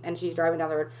on the date and she's driving down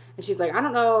the road and she's like, I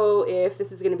don't know if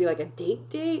this is going to be like a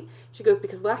date. She goes,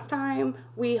 because last time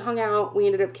we hung out, we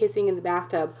ended up kissing in the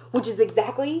bathtub, which is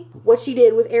exactly what she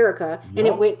did with Erica, and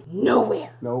it went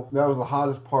nowhere. No, that was the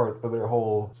hottest part of their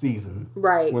whole season.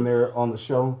 Right. When they were on the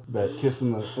show, that kiss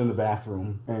in the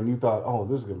bathroom, and you thought, oh,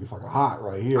 this is going to be fucking hot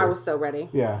right here. I was so ready.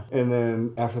 Yeah, and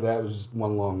then after that, it was just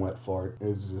one long wet fart.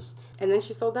 It was just... And then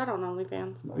she sold that on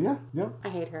OnlyFans. Yeah. I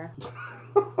hate her.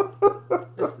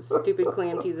 This stupid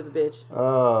clam tease of a bitch.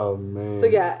 Oh, man. So,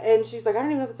 yeah, and she's like, I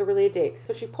don't even know if it's really a date.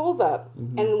 So she pulls up,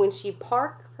 and when she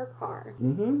parks her car,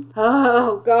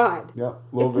 oh, God. Yep,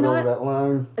 a little bit over that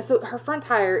line. So her front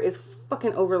tire is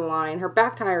fucking over the line. Her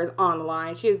back tire is on the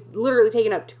line. She has literally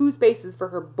taken up 2 spaces for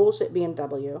her bullshit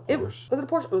BMW. Was it a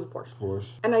Porsche? It was a Porsche.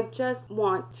 And I just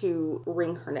want to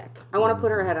wring her neck. I want to put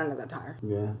her head under that tire.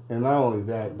 Yeah, and not only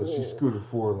that, but she scooted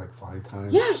forward like 5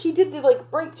 times. Yeah, she did the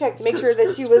brake check to make sure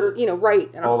that she was, right.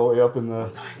 And all the way up in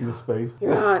the space.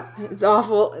 You're not. It's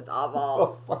awful. It's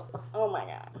awful. Oh my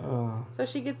God. So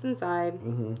she gets inside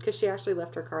because she actually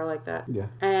left her car like that. Yeah.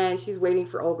 And she's waiting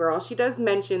for old girl. She does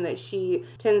mention that she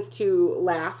tends to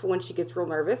laugh when she gets real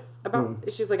nervous about.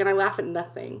 She's like, and I laugh at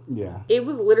nothing. Yeah. It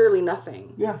was literally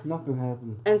nothing. Yeah, nothing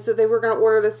happened. And so they were gonna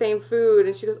order the same food,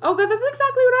 and she goes, "Oh God, that's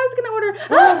exactly what I was gonna order."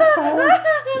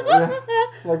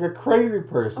 Like a crazy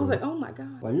person. I was like, "Oh my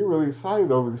God!" Like, you're really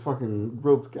excited over these fucking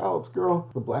grilled scallops, girl.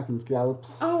 The blackened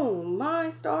scallops. Oh my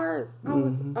stars! I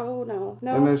was. Oh no.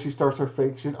 And then she starts her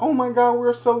fake shit. Oh my God,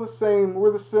 we're so the same.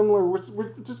 We're the similar.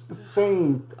 We're just the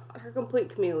same. her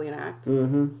complete chameleon act.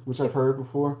 Which I've heard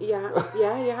before. Yeah,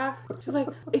 you have. She's like,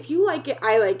 if you like it,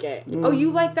 I like it. Oh,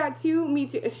 you like that too? Me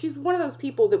too. She's one of those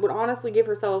people that would honestly give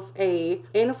herself a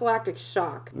anaphylactic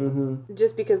shock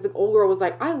just because the old girl was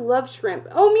like, I love shrimp.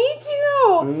 Oh, me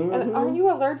too. And are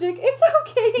you allergic? It's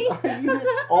okay. I eat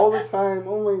it all the time.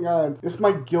 Oh my god, it's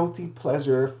my guilty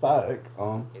pleasure. Fuck.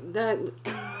 That.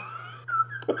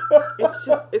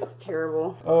 It's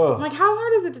terrible. Oh. I'm like, how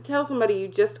hard is it to tell somebody you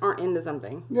just aren't into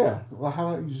something? Yeah. Well, how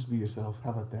about you just be yourself? How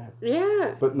about that?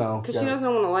 Yeah. But no. Because she knows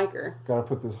no one will like her. Gotta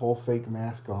put this whole fake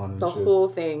mask on and the shit. whole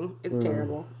thing. It's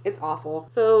terrible. It's awful.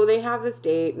 So they have this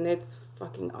date and it's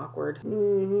fucking awkward.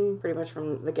 Pretty much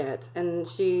from the get. And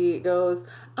she goes,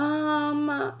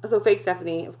 so fake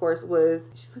Stephanie, of course,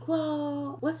 she's like,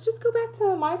 well, let's just go back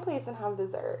to my place and have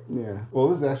dessert. Yeah. Well,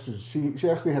 this is actually, she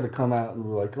actually had to come out and be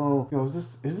like, oh, is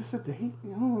this a date?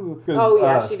 Oh,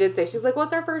 yeah, she did say. She's like,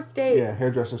 what's our first date? Yeah,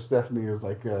 hairdresser Stephanie was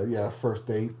like, first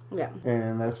date. Yeah.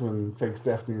 And that's when fake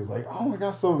Stephanie was like, oh my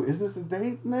gosh, so is this a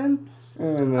date, man?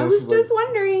 And I was just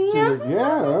wondering, yeah. Like,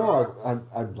 yeah,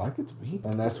 I'd like it to be.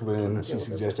 And that's when she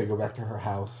suggested they go back to her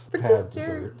house to have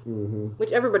dessert.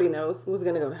 Which everybody knows was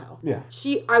going to go to hell. Yeah.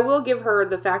 I will give her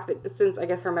the fact that since I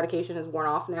guess her medication is worn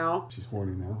off now. She's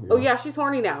horny now. Yeah. Oh yeah, she's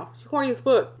horny now. She's horny as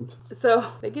fuck.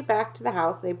 So they get back to the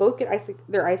house. They both get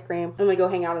their ice cream and they go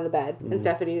hang out in the bed. And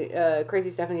Stephanie,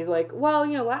 crazy Stephanie's like, well,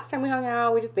 last time we hung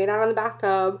out, we just made out in the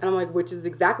bathtub. And I'm like, which is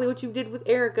exactly what you did with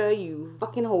Erica, you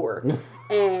fucking whore.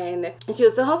 And she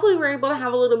goes, so hopefully we're able to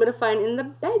have a little bit of fun in the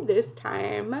bed this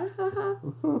time.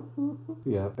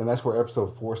 Yeah, and that's where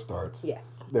episode 4 starts.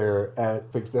 Yes. They're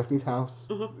at fake Stephanie's house.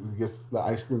 I guess the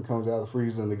ice cream comes out of the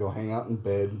freezer and they go hang out in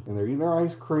bed. And they're eating their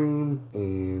ice cream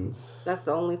and... That's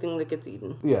the only thing that gets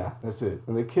eaten. Yeah, that's it.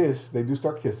 And they kiss. They do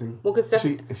start kissing. Well, because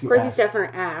crazy Stephanie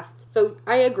asked. So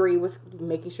I agree with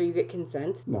making sure you get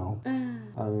consent. No.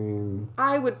 I mean...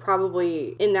 I would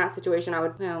probably, in that situation,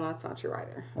 well, that's not true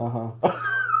either.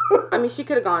 I mean, she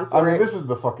could have gone for it. I mean, this is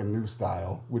the fucking new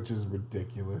style, which is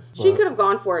ridiculous. She could have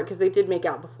gone for it because they did make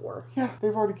out before. Yeah,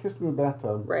 they've already kissed in the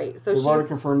bathtub. Right. So they've already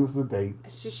confirmed this is a date.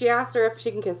 She asked her if she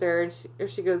can kiss her, and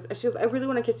she goes, I really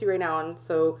want to kiss you right now, and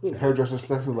so Hairdresser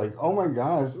Steph was like, oh my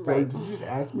gosh, right. Did you just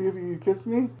ask me if you could kiss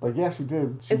me? Like, yeah, she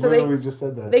did. She and so literally just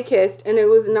said that. They kissed, and it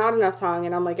was not enough tongue,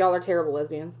 and I'm like, y'all are terrible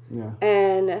lesbians. Yeah.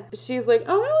 And she's like,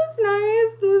 oh, that was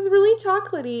nice. It was really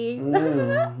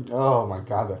chocolatey. Oh my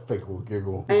god, that fake little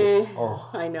giggle.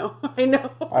 I know.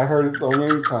 I heard it so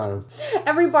many times.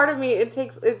 Every part of me, it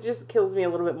just kills me a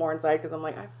little bit more inside because I'm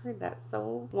like, I've heard that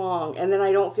so long, and then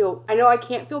I know I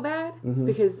can't feel bad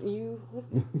because you.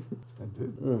 I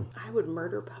did. I would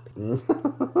murder puppies.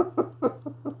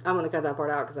 I'm gonna cut that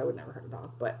part out because I would never hurt a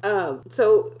dog. But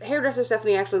so hairdresser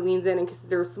Stephanie actually leans in and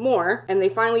kisses her some more, and they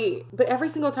finally. But every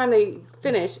single time they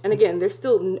finish, and again, there's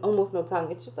still almost no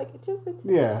tongue. It's just the tip.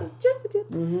 Yeah. Just the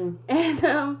tip.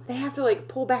 And they have to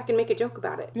pull back and make a joke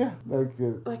about it. Yeah, oh,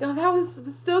 that was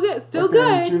still good,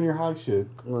 good. Junior high shit.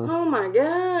 Oh my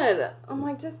god! I'm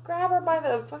like, just grab her by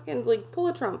the fucking pull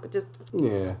a Trump, just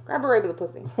grab her right by the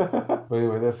pussy. But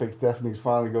anyway, that fake Stephanie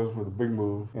finally goes for the big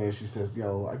move, and she says,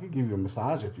 I could give you a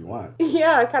massage if you want.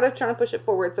 Yeah, kind of trying to push it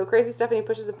forward. So crazy Stephanie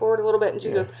pushes it forward a little bit, and she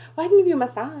goes, well, I can give you a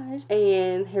massage.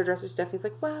 And hairdresser Stephanie's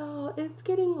like, well, it's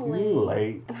getting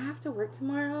late. And I have to work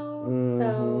tomorrow,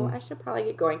 so I should probably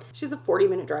get going. She's a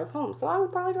 40-minute drive home, so I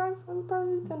would probably done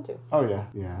too. Oh, yeah.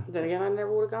 Then again, I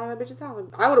never would have gone to that bitch's house.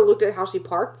 I would have looked at how she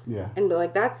parked and be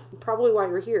like, that's probably why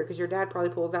you're here, because your dad probably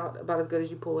pulls out about as good as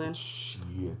you pull in.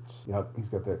 Shit. Yep, he's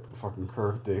got that fucking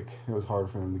curved dick. It was hard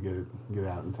for him to get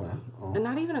out in time. Oh. And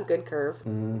not even a good curve.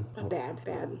 A bad.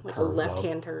 Like a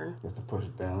left-hand turn. Just to push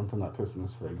it down to not piss in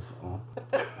his face. Oh.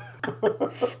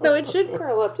 No, it should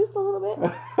curl up just a little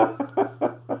bit.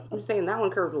 I'm just saying that one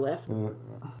curved left.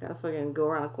 Gotta fucking go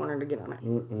around the corner to get on it.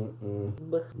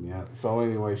 Yeah. So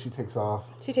anyway, she takes off.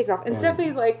 And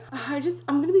Stephanie's like,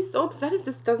 I'm gonna be so upset if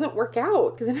this doesn't work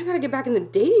out, because then I gotta get back in the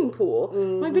dating pool.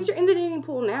 I'm like, but you're in the dating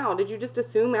pool now. Did you just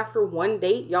assume after one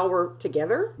date y'all were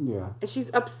together? Yeah. And she's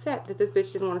upset that this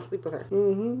bitch didn't want to sleep with her.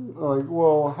 Like,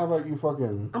 well, how about you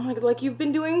fucking... I'm like you've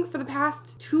been doing for the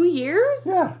past 2 years?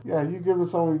 Yeah, you giving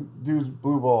so many dudes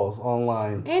blue balls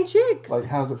online. And chicks. Like,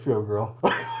 how's it feel, girl?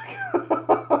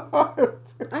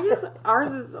 I guess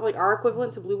ours is our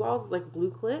equivalent to blue balls is like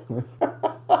blue clit.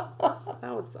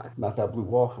 That would suck. Not that blue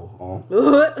waffle.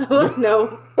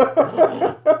 No.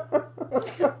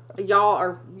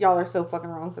 Y'all y'all are so fucking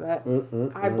wrong for that.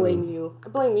 I blame you.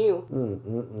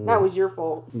 That was your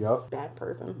fault. Yep. Bad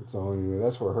person. So anyway,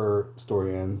 that's where her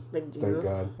story ends. Thank Thank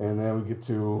God. And then we get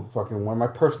to fucking one of my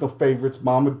personal favorites,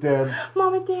 Mom and Dad.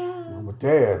 Mom and Dad. Mom and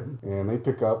Dad. And they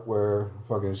pick up where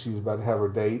fucking she's about to have her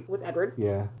date. With Edward.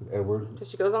 Yeah, with Edward. So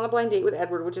she goes on a blind date with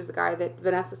Edward, which is the guy that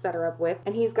Vanessa set her up with.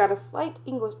 And he's got a slight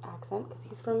English accent because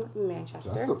he's from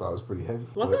Manchester. I still thought it was pretty heavy.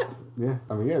 Was it? Yeah.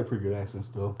 I mean, he had a pretty good accent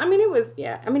still. I mean, it was,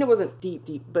 yeah. I mean, it wasn't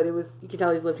deep, but it was, you can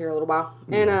tell he's lived here a little while.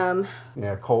 And,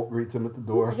 yeah, Colt greets him at the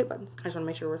door. I hit buttons. I just want to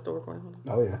make sure we're still recording.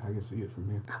 Oh, yeah. I can see it from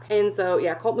here. Okay. And so,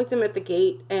 yeah, Colt meets him at the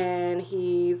gate, and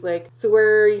he's like, so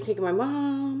where are you taking my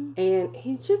mom? And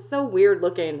he's just so weird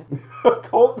looking.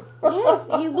 Colt? Yes,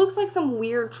 he looks like some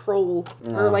weird troll.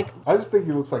 Or like... I just think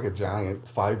he looks like a giant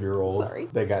 5-year-old. Sorry.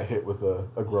 That got hit with a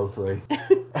growth ray.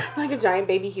 Like a giant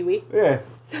baby Huey. Yeah.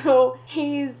 So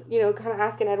he's, you know, kind of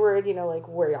asking Edward, you know, like,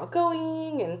 where y'all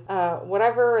going and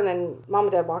whatever. And then Mom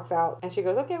and Dad walks out and she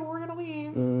goes, okay, well, we're going to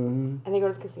leave. Mm-hmm. And they go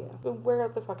to the casino. But where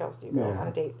the fuck else do you go on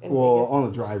a date in Well, Vegas? on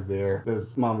the drive there,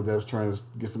 there's Mom and Dad's trying to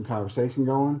get some conversation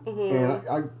going.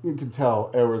 And you can tell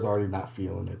Edward's already not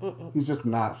feeling it. He's just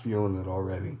not feeling it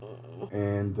already.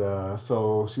 And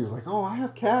so she was like, oh, I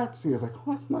have cats. He was like,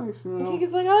 oh, that's nice. You know?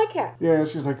 He's like, I like cats. Yeah, and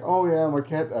she's like, oh, yeah, my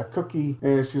cat, Cookie.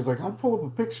 And she's like, I'll pull up a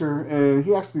picture. And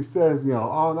he actually says, you know,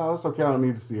 oh, no, it's okay. I don't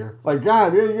need to see her. Like,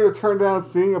 God, yeah, you're going to turn down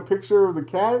seeing a picture of the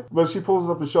cat? But she pulls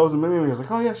it up and shows him anyway. He's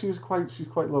like, oh, yeah, she's quite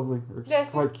lovely. Or Yeah,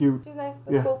 she's quite cute. She's nice.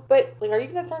 That's cool. But, like, are you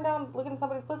going to turn down looking at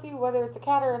somebody's pussy, whether it's a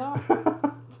cat or not?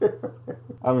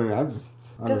 I mean,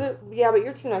 yeah, but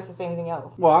you're too nice to say anything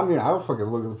else. Well, I mean, I would fucking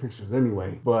look at the pictures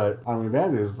anyway. But, I mean,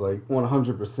 that is like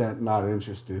 100% not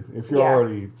interested. If you're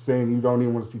already saying you don't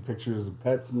even want to see pictures of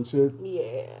pets and shit.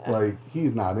 Yeah. Like,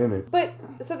 he's not in it. But,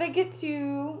 so they get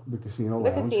to the casino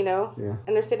lounge. Yeah.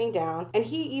 And they're sitting down. And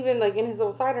he even, like, in his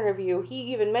little side interview,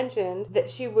 he even mentioned that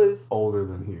she was... older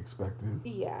than he expected.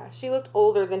 Yeah. She looked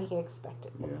older than he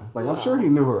expected. Yeah. Like, I'm sure he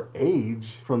knew her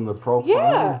age from the profile.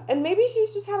 Yeah. And maybe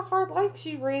she's just had a hard life.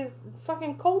 She raised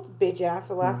fucking Colt's bitch ass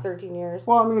for the last 13 years.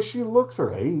 Well, I mean, she looks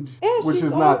her age. Yeah, which she's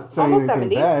is not saying anything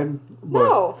 70. bad. But,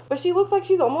 no, but she looks like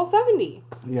she's almost 70.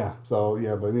 Yeah. So,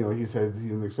 yeah, but, you know, he said he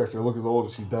didn't expect her to look as old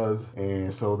as she does.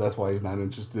 And so that's why he's not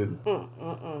interested.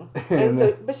 And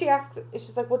so, but she asks,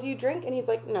 she's like, well, do you drink? And he's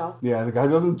like, no. Yeah, the guy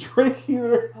doesn't drink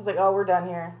either. I was like, oh, we're done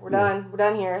here. We're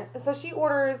done here. So she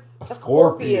orders a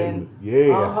scorpion.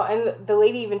 Yeah. And the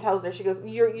lady even tells her, she goes,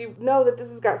 you know that this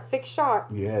has got 6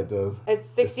 shots. Yeah, it does. It's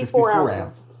 64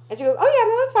 ounces. And she goes, oh, yeah,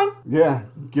 no, that's fine. Yeah,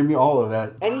 give me all of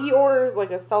that. And he orders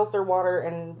like a seltzer water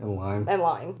and lime.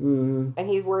 Mm-hmm. And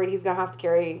he's worried he's going to have to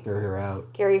carry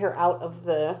her out of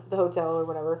the hotel or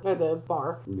whatever, or the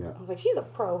bar. Yeah. I was like, she's a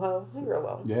pro ho. Leave her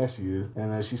alone. Yeah, she is.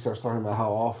 And then she starts talking about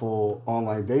how awful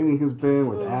online dating has been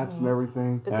with apps and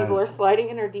everything. Because people are sliding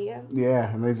in her DMs.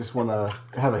 Yeah, and they just want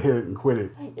to have a hit it and quit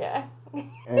it. Yeah.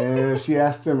 And she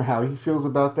asked him how he feels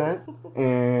about that.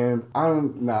 And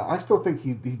I still think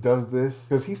he does this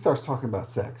because he starts talking about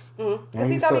sex. Because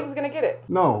he thought he was going to get it.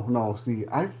 No. See,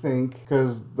 I think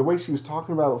because the way she was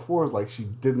talking about it before is like she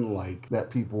didn't like that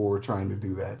people were trying to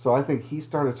do that. So I think he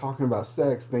started talking about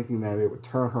sex thinking that it would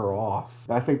turn her off.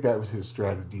 I think that was his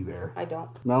strategy there. I don't.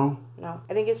 No? No.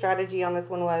 I think his strategy on this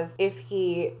one was if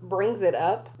he brings it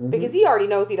up, because he already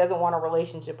knows he doesn't want a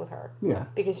relationship with her. Yeah.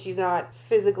 Because she's not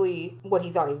physically what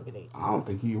he thought he was going to be. I don't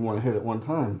think he want to hit it one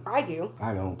time. I do.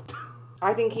 I don't.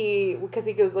 I think because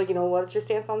he goes like, you know, what's your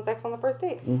stance on sex on the first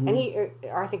date? And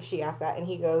I think she asked that, and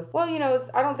he goes, well, you know,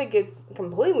 I don't think it's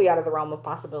completely out of the realm of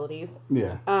possibilities.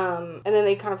 Yeah. And then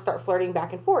they kind of start flirting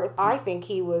back and forth. I think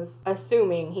he was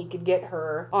assuming he could get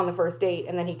her on the first date,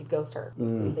 and then he could ghost her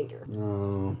later.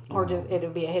 Or just, it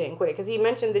would be a hit it and quit it. Because he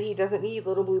mentioned that he doesn't need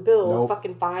little blue bills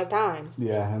fucking 5 times.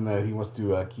 Yeah, and that he wants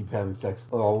to keep having sex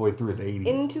all the way through his 80s.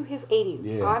 Into his 80s.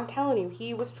 Yeah. I'm telling you,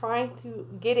 he was trying to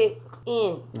get it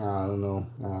in. I don't know.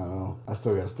 I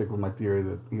still got to stick with my theory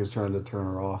that he was trying to turn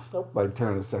her off by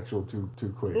turning it sexual too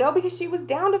quick. No, because she was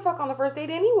down to fuck on the first date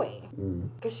anyway.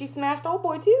 Because she smashed old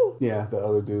boy too. Yeah, the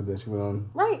other dude that she went on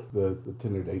the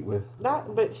Tinder date with.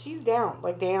 But she's down,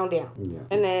 like down. Yeah.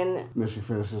 And then she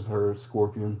finishes her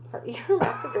scorpion. Her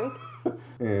massive drink.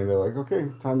 And they're like, okay,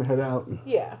 time to head out.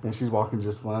 Yeah. And she's walking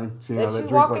just fine. She had that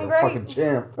drink walking like a fucking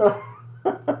champ.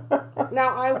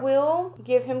 Now, I will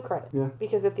give him credit. Yeah.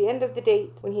 Because at the end of the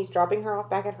date, when he's dropping her off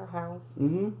back at her house,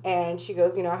 and she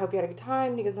goes, I hope you had a good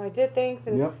time. And he goes, no, I did, thanks.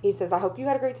 And he says, I hope you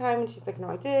had a great time. And she's like, no,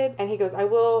 I did. And he goes, I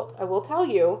will tell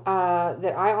you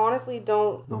that I honestly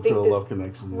don't think feel a love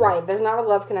connection. Right. There's not a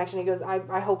love connection. He goes,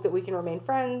 I hope that we can remain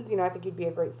friends. I think you'd be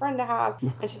a great friend to have.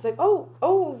 And she's like,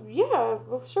 oh, yeah,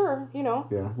 well, sure,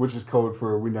 Yeah, which is code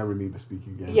for we never need to speak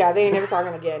again. Yeah, they ain't never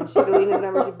talking again. She's deleting his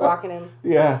number, she's blocking him.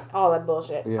 Yeah. All that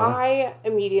bullshit. Yeah. I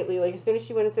immediately, as soon as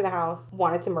she went into the house,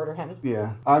 wanted to murder him.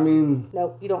 Yeah. I mean...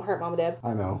 Nope, you don't hurt Mama Deb.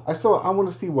 I know. I want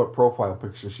to see what profile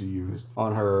picture she used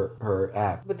on her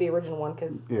app. With the original one,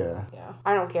 because... Yeah. Yeah.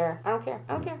 I don't care.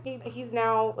 He's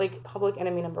now, public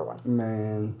enemy number one.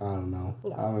 Man, I don't know.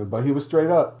 No. But he was straight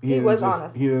up. He was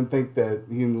honest. He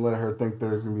didn't let her think there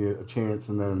was going to be a chance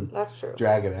and then... That's true.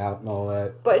 Drag it out and all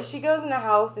that. But she goes in the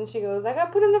house and she goes, I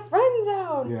got put in the friend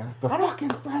zone. Yeah, the fucking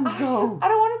friend zone. I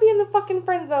don't want to be in the fucking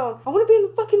friend zone. I want to be in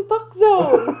the fucking fuck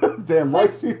zone. Damn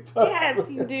right she does. Yes,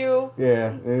 you do.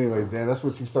 Yeah, anyway, Dan, that's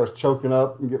when she starts choking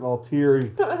up and getting all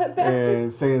teary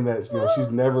and saying that, she's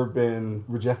never been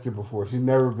rejected before. She's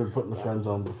never been put in the friend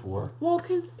zone before. Well,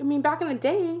 because, back in the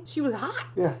day, she was hot.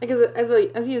 Yeah. As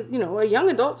a young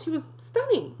adult, she was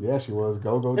stunning. Yeah, she was.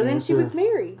 Go-go dancer. And then she was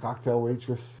married. Cocktail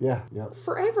waitress. Yeah, yep.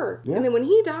 Forever. Yeah. And then when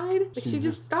he died, she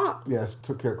just stopped. Yeah, she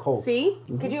took care of Colt. See?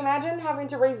 Mm-hmm. Could you imagine having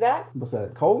to raise that? What's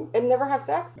that, Colt? And never have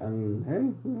sex? I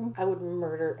mean, hey. I would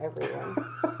murder everyone.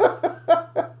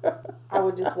 I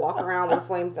would just walk around with a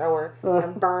flamethrower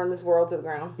and burn this world to the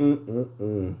ground.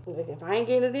 If I ain't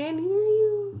getting it in, here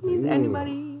you need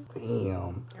anybody.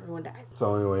 Damn. Everyone dies.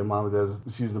 So anyway, Mama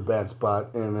she's in a bad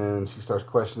spot, and then she starts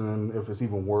questioning if it's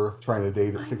even worth trying to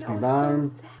date at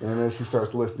 69. And then she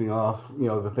starts listing off,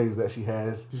 the things that she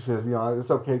has. She says,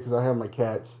 it's okay because I have my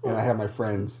cats and I have my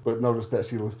friends. But notice that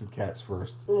she listed cats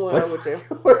first. Well, I would too.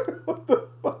 What the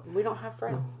fuck? We don't have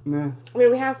friends. Nah.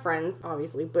 We have friends,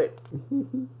 obviously, but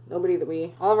nobody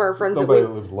all of our friends nobody that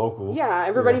lives local. Yeah,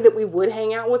 everybody that we would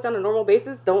hang out with on a normal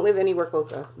basis don't live anywhere close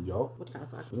to us. Yup. Which kind of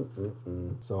sucks.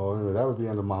 So anyway, that was the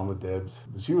end of Mama Debs.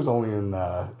 She was only in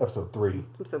episode 3.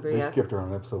 They skipped her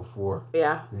on episode 4.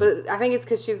 Yeah, but I think it's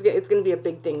because it's going to be a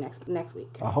big thing next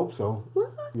week. I hope so.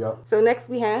 What? Yep. So next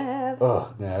we have...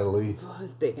 Natalie. Oh,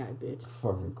 this big-eyed bitch.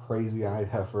 Fucking crazy-eyed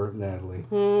heifer, Natalie.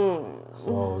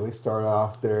 So they start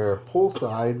off there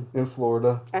poolside in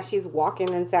Florida. As she's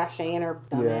walking and sashaying her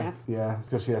dumbass. Yeah,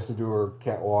 because she has to do her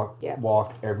catwalk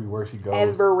walk everywhere she goes.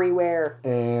 Everywhere.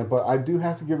 But I do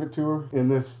have to give it to her in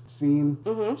this scene.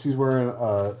 She's wearing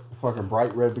a fucking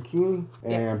bright red bikini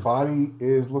and body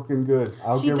is looking good.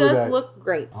 She does look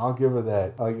great. I'll give her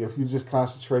that. If you just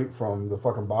concentrate from the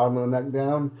fucking bottom of the neck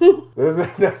down,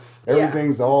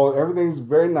 everything's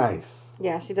very nice.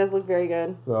 Yeah, she does look very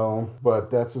good. So, but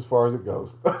that's as far as it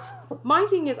goes. My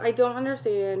thing is, I don't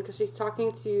understand because she's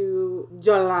talking to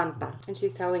Jolanta and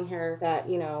she's telling her that,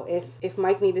 if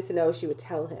Mike needed to know, she would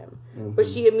tell him. But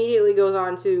she immediately goes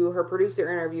on to her producer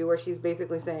interview where she's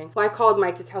basically saying, well, I called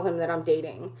Mike to tell him that I'm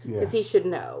dating because he should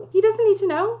know. He doesn't need to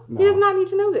know. No. He does not need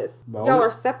to know this. No. Y'all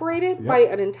are separated by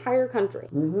an entire country.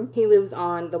 He lives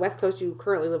on the West Coast. You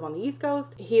currently live on the East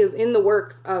Coast. He is in the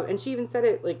works of, and she even said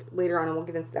it later on, and we'll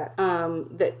get into that,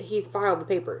 that he's filed the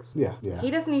papers. Yeah. He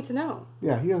doesn't need to know.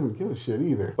 Yeah, he doesn't give a shit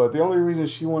either. But the only reason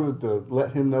she wanted to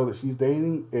let him know that she's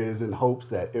dating is in hopes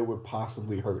that it would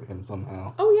possibly hurt him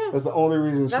somehow. Oh, yeah. That's the only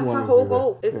reason she wanted to do that. That's her whole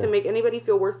goal, is to make anybody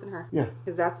feel worse than her. Yeah.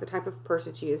 Because that's the type of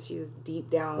person she is. She's deep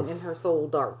down in her soul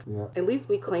dark. Yeah. At least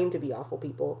we claim to be awful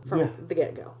people from the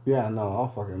get-go. Yeah, no,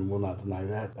 I fucking will not deny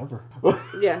that, ever.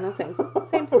 Yeah, no, same.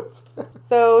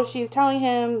 So she's telling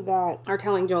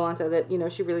Jolanta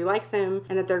that, she really likes him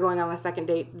and that they're going on a second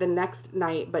date the next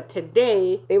night. But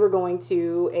today, they were going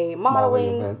to a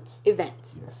modeling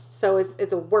event. Yes. So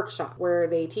it's a workshop where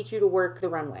they teach you to work the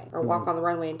runway or walk on the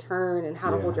runway and turn and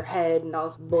how to hold your head and all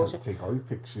this bullshit. Take all your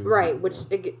pictures. Right, which,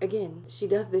 again, she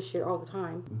does this shit all the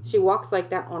time. She walks like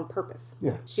that on purpose.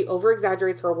 Yeah. She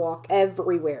over-exaggerates her walk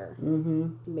everywhere.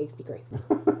 It makes me crazy.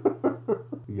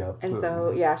 Yep. And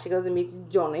so, she goes and meets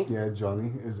Johnny. Yeah,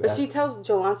 Johnny is. But she tells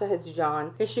Jolanta it's John.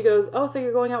 Because she goes, oh, so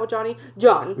you're going out with Johnny?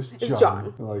 John. It's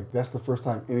John. That's the first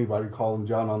time anybody called him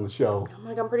John on the show.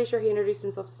 I'm pretty sure he introduced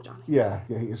himself as Johnny. Yeah,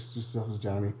 he introduced himself as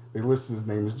Johnny. They listed his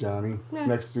name as Johnny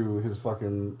next to his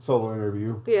fucking solo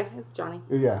interview. Yeah, it's Johnny.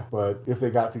 Yeah, but if they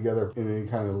got together in any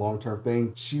kind of long-term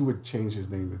thing, she would change his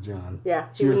name to John. Yeah,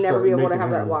 she would never be able to have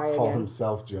that Y again. Call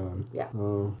himself John. Yeah.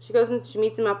 She goes and she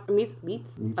meets him up, meets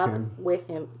up him. with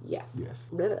him Yes. Yes.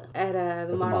 At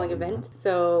the modeling event.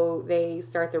 So they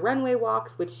start the runway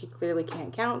walks, which she clearly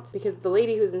can't count because the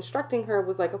lady who's instructing her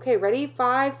was like, okay, ready?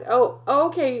 5. Oh,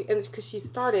 okay. And because she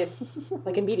started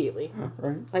like immediately.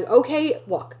 Right. Like, okay,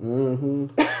 walk.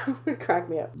 Mm-hmm. Would crack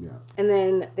me up. Yeah. And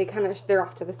then they're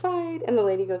off to the side and the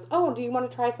lady goes, oh, do you want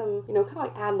to try some, kind of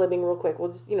like ad-libbing real quick?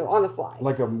 We'll just, on the fly.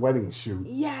 Like a wedding shoot.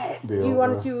 Yes. Deal. Do you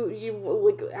want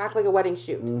to act like a wedding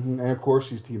shoot? Mm-hmm. And of course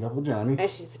she's teamed up with Johnny. And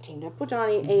she's teamed up with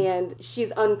Johnny and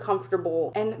she's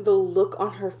uncomfortable and the look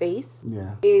on her face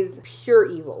is pure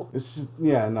evil. It's just,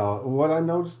 what I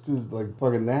noticed is like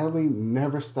fucking Natalie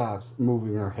never stops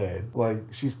moving her head. Like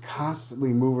she's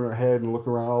constantly moving her head and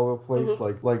looking around all over the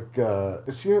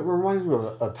place. She reminds me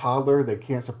of a toddler that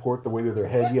can't support the weight of their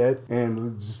head yet,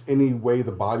 and just any way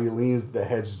the body leans, the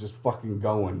head's just fucking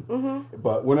going.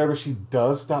 But whenever she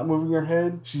does stop moving her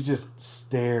head, she just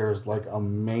stares like a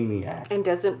maniac and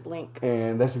doesn't blink.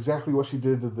 And that's exactly what she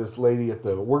did to this lady at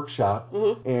the workshop.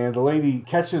 And the lady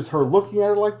catches her looking at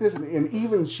her like this, and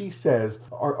even she says,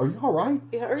 "Are you all right?"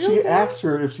 Yeah, she okay? asks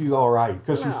her if she's all right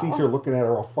because she sees her looking at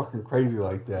her all fucking crazy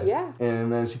like that. Yeah.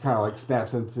 And then she kind of like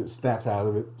snaps out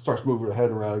of it, starts moving her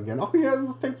head around again. Oh yeah,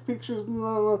 let's take pictures.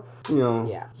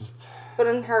 Yeah. Just. But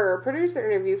in her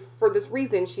producer interview, for this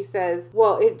reason, she says,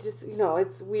 well, it just,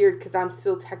 it's weird because I'm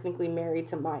still technically married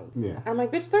to Mike. Yeah. And I'm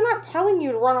like, bitch, they're not telling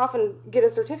you to run off and get a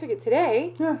certificate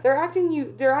today. Yeah. They're asking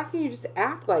you just to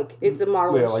act like it's a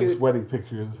modeling shoot. Yeah, like wedding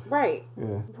pictures. Right.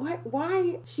 Yeah.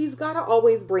 Why? She's got to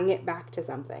always bring it back to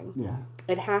something. Yeah.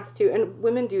 It has to, and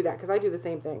women do that because I do the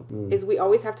same thing. Is we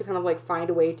always have to kind of like find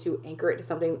a way to anchor it to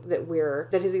something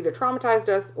that has either traumatized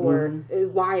us or is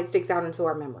why it sticks out into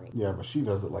our memory. Yeah, but she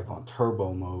does it like on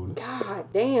turbo mode. God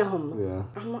damn. Yeah.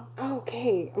 I'm like,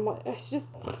 okay. I'm like, it's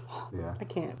just. Yeah. I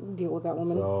can't deal with that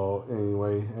woman. So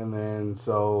anyway, and then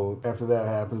after that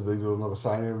happens, they do another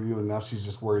side interview, and now she's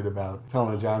just worried about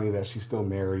telling Johnny that she's still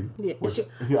married. Yeah. Which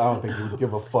I don't think he would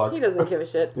give a fuck. He doesn't give a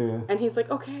shit. Yeah. And he's like,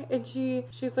 okay. And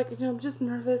she's like, I'm just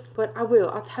nervous, but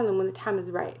I'll tell him when the time is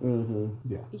right.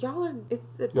 Yeah.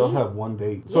 Y'all have one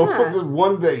date. So just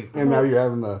one date, and now you're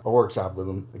having a workshop with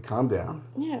them. Like, calm down.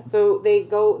 Yeah. So they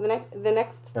go the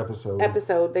next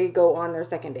episode. They go on their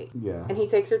second date. Yeah. And he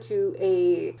takes her to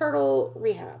a turtle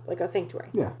rehab, like a sanctuary.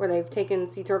 Yeah. Where they've taken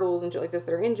sea turtles and shit like this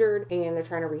that are injured, and they're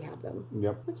trying to rehab them.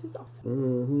 Yep. Which is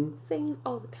awesome. Same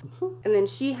all the time. And then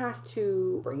she has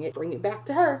to bring it back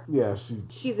to her. Yeah.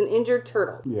 She's an injured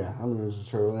turtle. Yeah, I'm an injured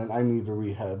turtle, and I need to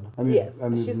rehab.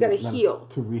 She's got to heal.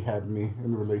 To rehab me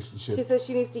in a relationship. She says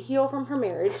she needs to heal from her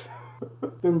marriage.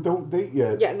 Then don't date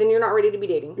yet. Yeah, then you're not ready to be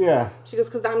dating. Yeah. She goes,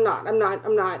 because I'm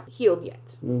not healed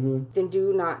yet. Then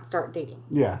do not start dating.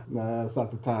 Yeah, no, that's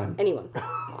not the time. Anyone.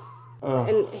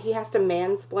 And he has to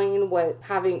mansplain what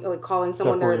calling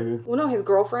someone his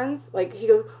girlfriends. Like he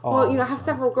goes, I have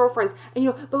several girlfriends,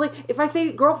 and but like if I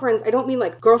say girlfriends, I don't mean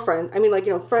like girlfriends. I mean like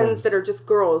friends that are just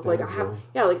girls. Like I have,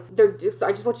 they're just. I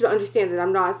just want you to understand that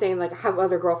I'm not saying like I have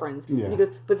other girlfriends. Yeah. And he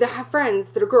goes, but they have friends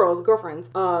that are girlfriends,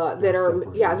 that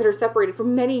are separated for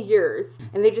many years,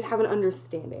 and they just have an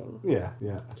understanding. Yeah.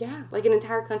 Yeah, like an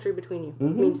entire country between you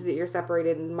means that you're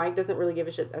separated, and Mike doesn't really give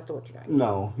a shit as to what you're doing.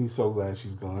 No, he's so glad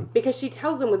she's gone. Because she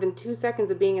tells him within 2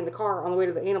 seconds of being in the car on the way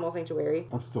to the animal sanctuary.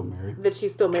 I'm still married. That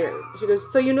she's still married. She goes,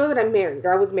 so you know that I'm married,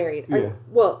 or I was married. Yeah.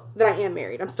 That I am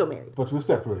married. I'm still married. But we're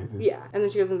separated. Yeah. And then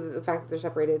she goes into the fact that they're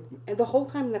separated. And the whole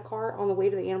time in the car on the way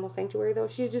to the animal sanctuary, though,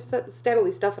 she's just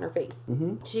steadily stuffing her face.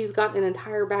 She's got an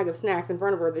entire bag of snacks in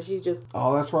front of her that she's just...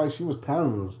 Oh, that's right. She was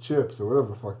pounding those chips or whatever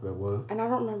the fuck that was. And I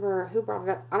don't remember who brought it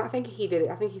up. I don't think he did it.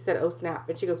 I think he said, oh, snap.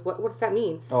 And she goes, what does that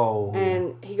mean? Oh.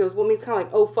 And he goes, well, it means kind of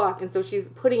like, oh, fuck. And so she's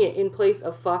putting it in place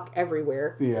of fuck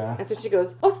everywhere. Yeah. And so she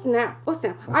goes, oh, snap.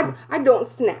 I don't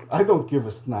snap. I don't give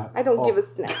a snap. I don't give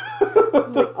a snap.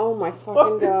 I'm like, oh my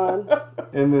fucking God.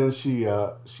 And then she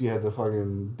had to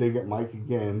fucking dig at Mike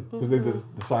again because they did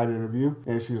the side interview,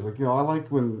 and she was like, I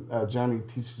like when Johnny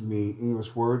teaches me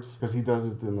English words because he does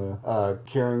it in a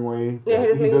caring way. Yeah, he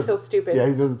doesn't make me feel stupid. Yeah,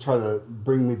 he doesn't try to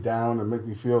bring me down and make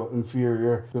me feel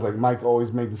inferior. It was like Mike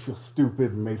always made me feel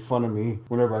stupid and made fun of me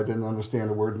whenever I didn't understand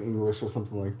a word in English or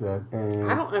something like that. And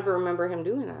I don't ever remember him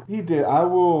doing that. He did. I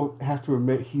will have to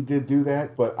admit he did do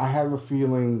that, but I have a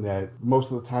feeling that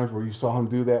most of the times where you saw him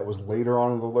do that was later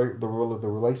on in the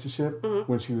relationship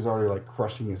when she was already like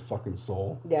crushing his fucking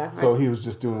soul. Yeah. So he was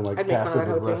just doing like passive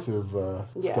aggressive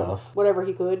stuff. Whatever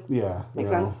he could. Yeah. Makes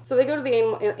sense. So they go to the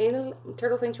animal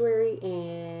turtle sanctuary,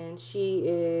 and she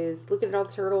is looking at all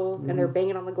the turtles, and they're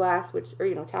banging on the glass,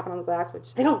 tapping on the glass,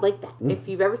 which they don't like that. If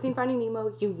you've ever seen Finding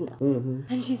Nemo, you know.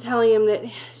 And she's telling him that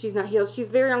she's not healed. She's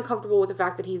very uncomfortable with the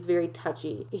fact that he's very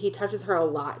touchy. He touches her a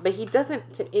lot, but he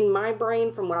doesn't, in my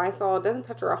brain, from what I saw, doesn't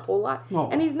touch her a whole lot. No.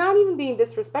 And he's not even being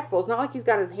disrespectful. It's not like he's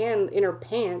got his hand in her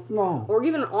pants. No. Or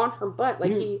even on her butt.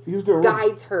 Like, he doing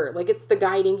guides her. Like, it's the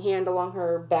guiding hand along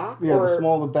her back. Yeah, or, the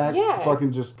small of the back,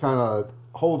 fucking just kind of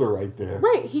hold her right there.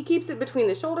 Right. He keeps it between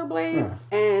the shoulder blades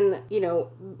and,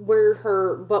 where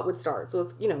her butt would start. So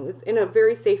it's, it's in a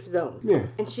very safe zone. Yeah.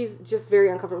 And she's just very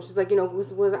uncomfortable. She's like,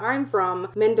 where I'm from,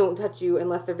 men don't touch you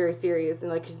unless they're very serious. And,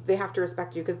 like, they have to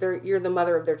respect you because you're the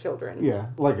mother of their children. Yeah.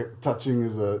 Like, touching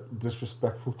is a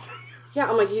disrespectful thing. Yeah,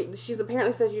 I'm like, she's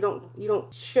apparently says you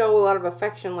don't show a lot of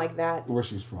affection like that. Where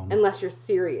she's from. Unless you're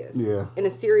serious. Yeah. In a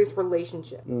serious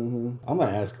relationship. Mm-hmm. I'm going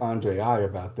to ask Andre I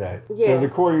about that. Yeah. Because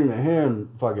according to him,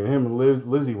 fucking him and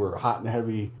Lizzie were hot and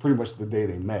heavy pretty much the day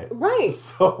they met. Right.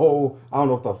 So, I don't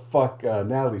know what the fuck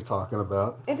Natalie's talking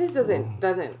about. It just doesn't.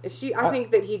 I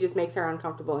think that he just makes her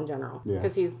uncomfortable in general. Yeah.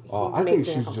 Because I think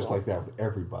she's just like that with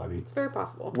everybody. It's very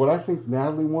possible. What I think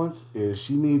Natalie wants is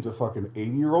she needs a fucking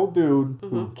 80-year-old dude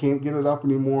who can't get it up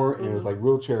anymore and is like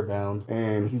wheelchair bound,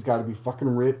 and he's got to be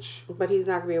fucking rich. But he's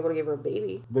not gonna be able to give her a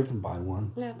baby. They can buy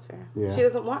one. That's fair. Yeah. She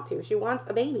doesn't want to. She wants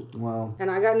a baby. Well, and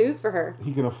I got news for her.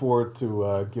 He can afford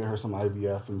to get her some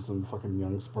IVF and some fucking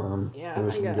young sperm. Yeah, and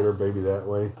then she can get her baby that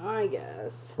way. I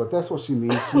guess. But that's what she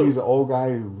needs. She needs an old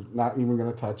guy who's not even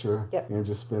gonna touch her and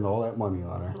just spend all that money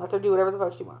on her. Let her do whatever the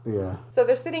fuck she wants. Yeah. So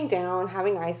they're sitting down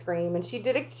having ice cream, and she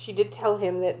did tell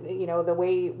him that the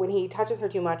way when he touches her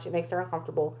too much, it makes her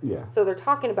uncomfortable. Yeah. So they're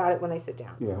talking about it when they sit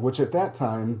down. Yeah, which at that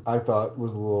time I thought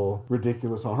was a little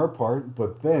ridiculous on her part,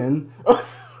 but then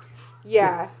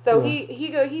Yeah. So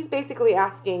he's basically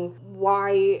asking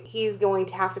why he's going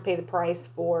to have to pay the price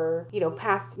for,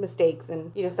 past mistakes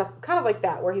and, stuff kind of like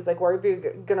that, where he's like, well, if you're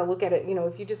going to look at it,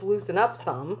 if you just loosen up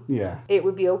some, it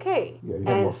would be okay. Yeah, you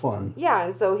have more fun. Yeah.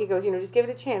 And so he goes, just give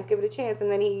it a chance.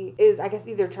 And then he is, I guess,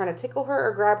 either trying to tickle her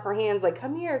or grab her hands, like,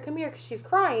 come here, because she's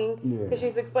crying. Because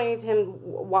she's explaining to him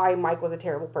why Mike was a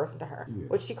terrible person to her,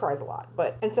 which she cries a lot.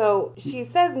 And so she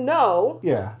says no.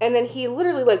 Yeah. And then he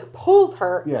literally, like, pulls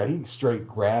her. Yeah, he straight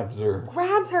grabs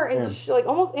her and she, like,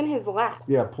 almost in his lap.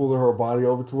 Yeah, pulls her body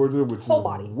over towards her, which Whole is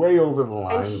body. way over the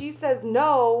line. And she says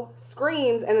no,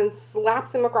 screams, and then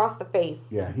slaps him across the face.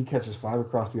 Yeah, he catches 5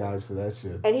 across the eyes for that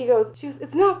shit. And he goes,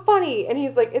 it's not funny. And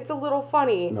he's like, it's a little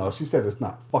funny. No, she said it's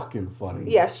not fucking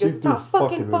funny. Yeah, she goes, it's not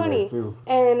fucking funny. Too.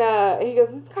 And he goes,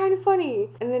 it's kind of funny.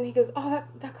 And then he goes, oh,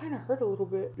 that kind of hurt a little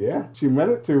bit. Yeah, she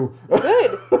meant it to.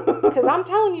 Good. Because I'm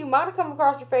telling you, might have come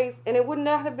across your face, and it would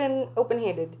not have been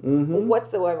open-handed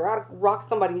whatsoever. I'd have rocked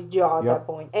somebody's jaw at that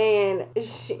point. And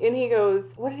he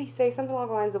goes, what did he say? Something along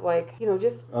the lines of, like,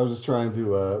 just... I was just trying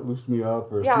to loosen you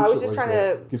up or I was just like trying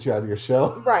that. to... Get you out of your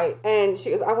shell. Right. And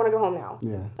she goes, I want to go home now.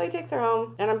 Yeah. So he takes her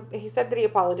home, and he said that he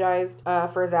apologized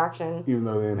for his action. Even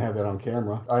though they didn't have that on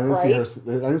camera. I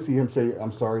didn't see him say,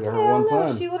 I'm sorry to her one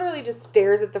time. She literally just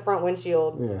stares at the front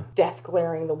windshield, death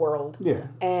glaring the world. Yeah.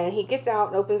 And he gets out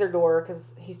and opens her door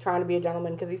because he's trying to be a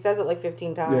gentleman, because he says it like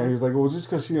 15 times. Yeah, he's like, well, just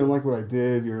because she didn't like what I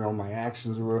did, my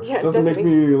actions or whatever, it doesn't make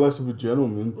me any less of a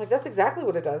gentleman. Like, that's exactly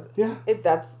what it does. Yeah.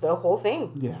 That's the whole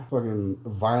thing. Yeah. Fucking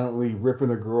violently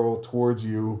ripping a girl towards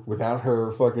you without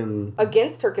her fucking...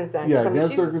 Against her consent. Yeah,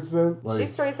 against her consent. Like, she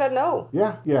straight said no.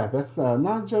 Yeah, that's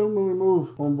not a gentlemanly move,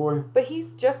 homeboy. But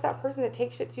he's just that person that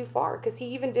takes shit too far, because he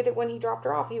even did it when he dropped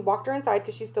her off. He walked her inside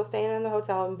because she's still staying in the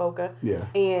hotel in Boca. Yeah.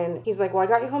 And he's like, well, I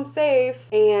got you home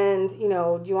safe, and,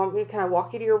 do you want me to kind of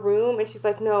walk you to your room? And she's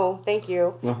like, no, thank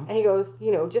you. Uh-huh. And he goes,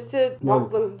 just to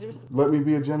walk... let me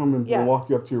be a gentleman and walk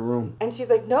you up to your room. And she's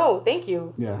like, no, thank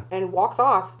you. Yeah. And walks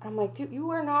off. I'm like, dude, you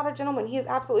are not a gentleman. He is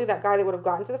absolutely that guy that would have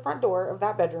gotten to the front door of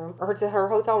that bedroom, or to her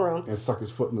hotel room. And stuck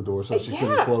his foot in the door so she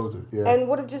couldn't close it. Yeah. And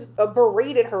would have just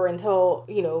berated her until,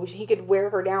 he could wear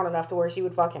her down enough to where she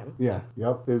would fuck him. Yeah.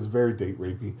 Yep. It's very date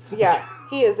rapey. Yeah.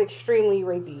 He is extremely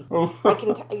rapey.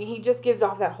 He just gives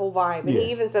off that whole vibe. And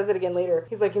he even says it again later.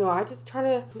 He's like, I just try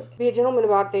to be a gentleman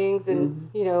about things, and,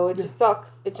 it just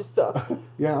sucks. It just sucks.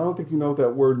 Yeah, I don't think you know what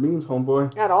that word means,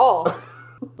 homeboy. At all.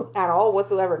 At all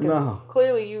whatsoever. Because no.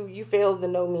 clearly you failed the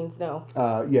no means no.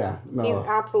 Yeah. No. He's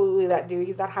absolutely that dude.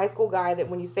 He's that high school guy that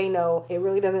when you say no, it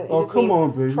really doesn't. It just come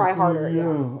on, baby. Try harder. Yeah.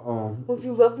 Well, if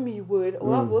you loved me, you would.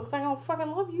 Well, it looks like I don't fucking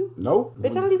love you. Nope.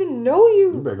 Bitch, I don't even know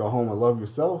you. You better go home and love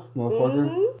yourself,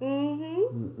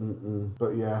 motherfucker.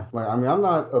 But yeah, like, I mean, I'm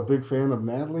not a big fan of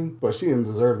Natalie, but she didn't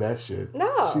deserve that shit.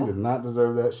 No. She did not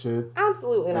deserve that shit.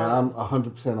 Absolutely not. And I'm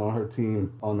 100% on her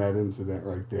team on that incident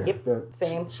right there. Yep,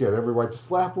 same. She had every right to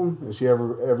slap him, and she had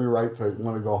every right to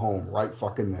want to go home right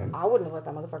fucking then. I wouldn't have let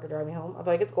that motherfucker drive me home. I'd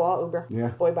be like, it's cool, I'll Uber. Yeah.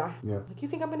 Boy, bye. Yeah. Like, you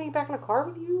think I'm gonna get back in a car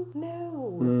with you?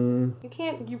 No. You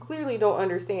can't, you clearly don't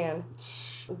understand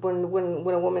when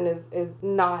a woman is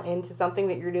not into something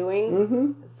that you're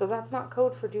doing. So that's not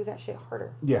code for do that shit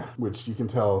harder. Yeah, which you can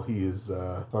tell he is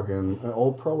fucking an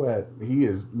old pro at. He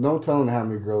is no telling how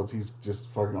many girls he's just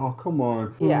fucking, oh, come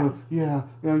on. Yeah. Yeah,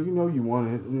 you know you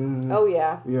want it. Oh,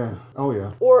 yeah. Yeah. Oh,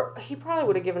 yeah. Or he probably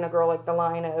would have given a girl like the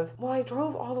line of, well, I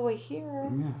drove all the way here.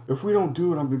 Yeah. If we don't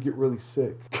do it, I'm going to get really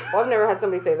sick. Well, I've never had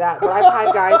somebody say that, but I've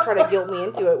had guys try to guilt me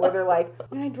into it where they're like,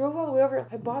 when I drove all the way over,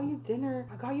 I bought you dinner,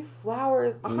 I got you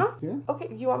flowers. Yeah. Okay,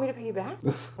 you want me to pay you back?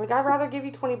 Like, I'd rather give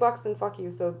you $20 than fuck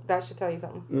you, so that should tell you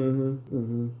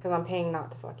something. Because I'm paying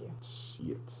not to fuck you.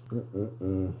 Shit.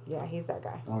 Yeah, he's that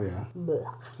guy. Oh, yeah.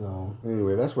 Blech. So,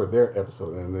 anyway, that's where their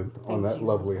episode ended. On that Jesus.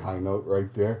 lovely high note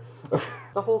right there.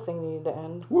 The whole thing needed to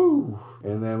end. Woo!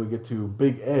 And then we get to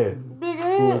Big Ed. Big Who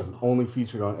Ed. was only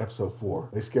featured on episode 4.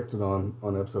 They skipped it on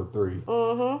episode 3.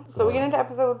 So we get into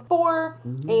episode 4,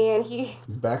 and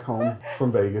He's back home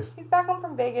from Vegas. he's back home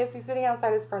from Vegas. He's sitting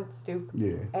outside his front stoop.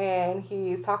 Yeah. And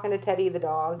he's talking to Teddy the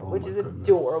dog, which my is goodness.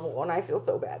 adorable. And I feel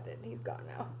so bad that he's gone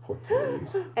now. Poor Teddy.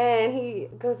 And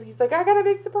he's like, I got a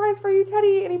big surprise for you,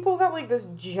 Teddy. And he pulls out like this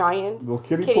giant Little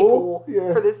kiddie pool pool?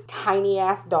 Yeah. for this tiny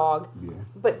ass dog. Yeah.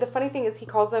 But the funny thing is he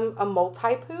calls him a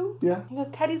multi-poo. Yeah. He goes,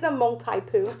 Teddy's a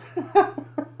multi-poo.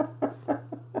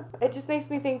 It just makes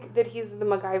me think that he's the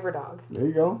MacGyver dog. There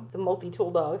you go. The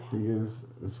multi-tool dog. He is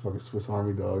this fucking Swiss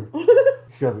Army dog.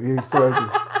 He still has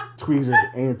his tweezers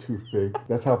and toothpick.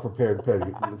 That's how prepared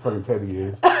fucking Teddy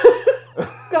is.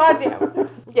 Goddamn.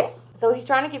 Yes. So he's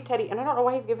trying to give Teddy, and I don't know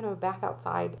why he's giving him a bath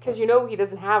outside. Because you know he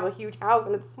doesn't have a huge house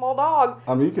and it's a small dog.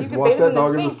 I mean, you could wash that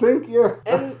dog in the sink, yeah.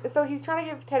 And so he's trying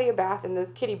to give Teddy a bath in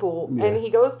this kiddie pool. Yeah. And he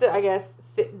goes to, I guess,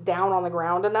 sit down on the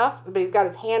ground enough. But he's got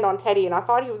his hand on Teddy, and I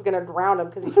thought he was going to drown him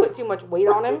because he put too much weight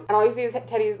on him. And all you see is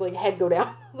Teddy's like head go down.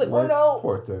 I was like, oh no.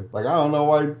 Poor Teddy. Like, I don't know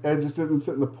why Ed just didn't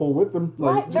sit in the pool with them.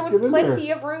 Like, What? There just was get in plenty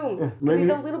there. of room. Yeah, Because he's maybe-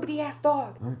 a little bitty ass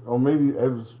dog. Right. Or maybe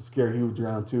Ed was scared he would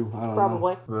drown too. I don't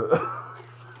Probably. know.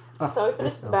 So he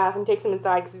finishes the bath and takes him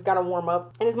inside because he's got to warm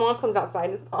up. And his mom comes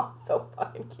outside, and his mom's so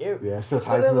fucking cute. Yeah, says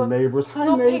hi With to her the neighbors. Hi,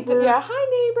 little neighbor. Yeah, hi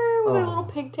neighbor, with her Oh. little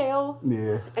pigtails.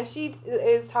 Yeah. And she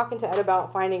is talking to Ed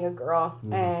about finding a girl,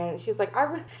 and she's like,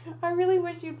 I really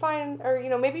wish you'd find, or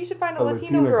maybe you should find a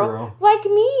Latino girl like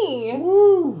me.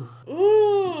 Woo.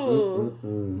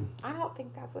 I don't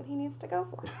think that's what he needs to go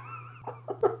for.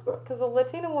 Because a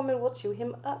Latina woman will chew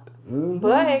him up.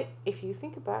 But if you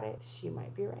think about it, she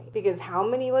might be right. Because how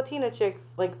many Latina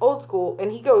chicks, like old school,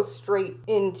 and he goes straight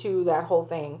into that whole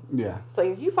thing. Yeah. So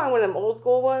if you find one of them old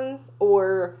school ones,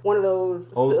 or one of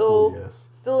those Old school, yes.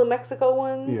 still in Mexico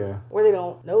ones, Yeah. where they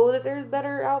don't know that there's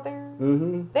better out there,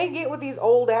 they get with these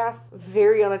old ass,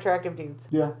 very unattractive dudes.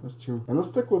 Yeah, that's true. And they'll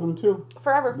stick with them too.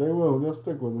 Forever. They will. They'll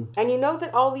stick with them. And you know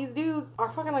that all these dudes are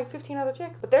fucking like 15 other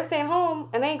chicks. But they're staying home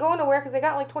and they ain't going nowhere because they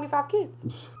got like 25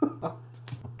 kids.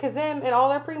 Because them and all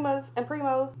their primas and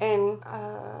primos and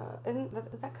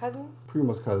is that cousins?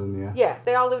 Primo's cousin, yeah. Yeah,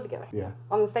 they all live together. Yeah.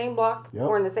 On the same block Yep.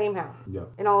 or in the same house.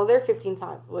 Yep. And all of their 15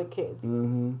 kids.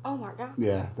 Mm-hmm. Oh my God.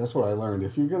 Yeah, that's what I learned.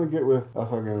 If you're gonna get with a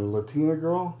fucking Latina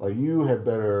girl, like, you had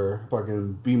better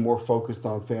fucking be more focused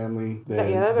on family than,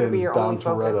 that better than be your Dom only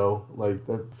focus. Toretto. Like,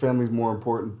 that family's more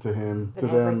important to him, to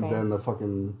Than them, everything. than the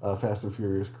fucking Fast and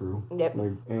Furious crew. Yep.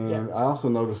 Like, and Yep. I also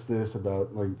noticed this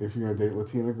about, like, if you're gonna date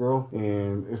Latina girl,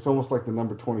 and it's almost like the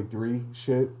number 23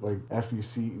 shit. Like, after you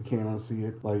see it, you can't unsee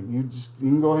it. Like, you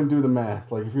can go ahead and do the math.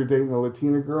 Like, if you're dating a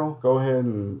Latina girl, go ahead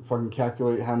and fucking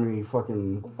calculate how many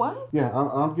fucking... What? Yeah,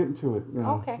 I'm getting to it. You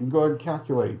know. Okay. You can go ahead and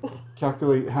calculate.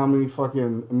 Calculate how many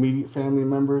fucking immediate family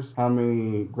members, how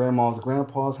many grandmas,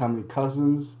 grandpas, how many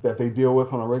cousins that they deal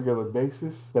with on a regular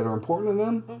basis that are important to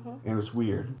them. And it's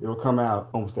weird. It'll come out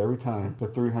almost every time to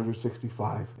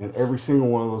 365. And every single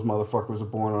one of those motherfuckers are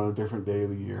born on a different day of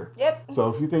the year. Yep. So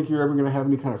if you think you're ever going to have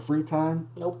any kind of free time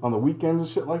Nope. on the weekends and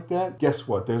shit like that, guess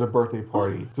what? There's a birthday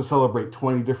party to celebrate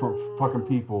 20 different fucking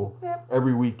people Yep.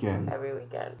 every weekend. Every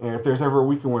weekend. And if there's ever a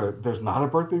weekend where there's not a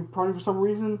birthday party for some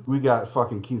reason, we got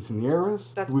fucking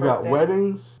quinceañeras. That's we got birthday.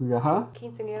 weddings. We got, huh?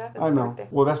 Quinceañera. I know. Birthday.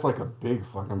 Well, that's like a big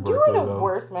fucking birthday, You are the though.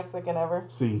 worst Mexican ever.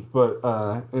 See, but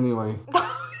anyway.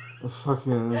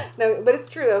 Fucking. No, but it's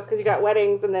true though, because you got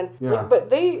weddings and then. Yeah. But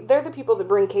they're the people that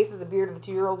bring cases of beer to the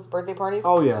 2-year-olds' birthday parties.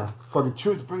 Oh yeah, fucking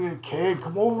truth, bring in a keg.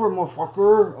 Come over,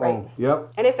 motherfucker. Right. Oh,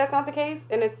 yep. And if that's not the case,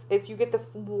 and it's you get the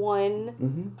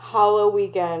one hollow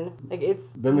weekend, like it's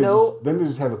Then they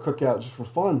just have a cookout just for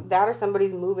fun. that or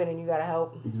somebody's moving and you gotta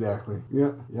help. Exactly.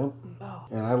 Yeah. Yep. Oh.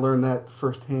 And I learned that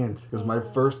firsthand because my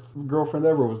first girlfriend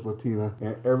ever was Latina,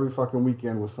 and every fucking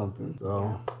weekend was something.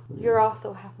 So You're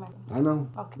also half my. I know.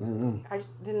 Okay. I know. I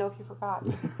just didn't know if you forgot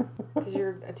because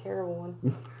you're a terrible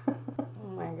one. Oh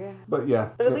my god. But yeah.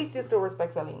 But at least you still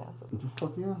respect Salinas.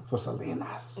 Fuck yeah. For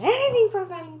Salinas. Anything for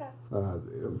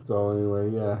Salinas. So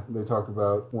anyway, yeah, they talk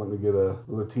about wanting to get a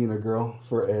Latina girl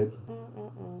for Ed.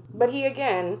 But he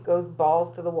again goes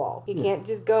balls to the wall. He can't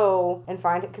just go and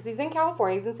find it because he's in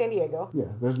California. He's in San Diego. Yeah,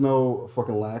 there's no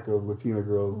fucking lack of Latina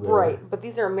girls there. Right, but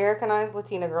these are Americanized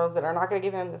Latina girls that are not going to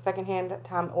give him the secondhand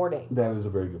time or day. That is a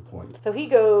very good point. So he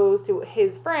goes to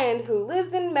his friend who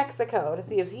lives in Mexico to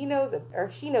see if he knows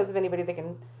or she knows of anybody that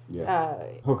can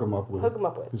hook him up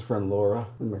with his friend Laura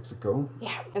in Mexico.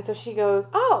 Yeah, and so she goes,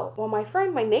 oh, well,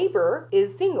 my neighbor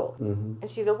is single, and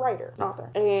she's a writer, an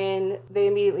author, and they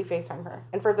immediately FaceTime her.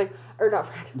 And Fred's like, or not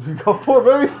Fred. Go poor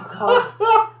baby.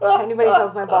 Anybody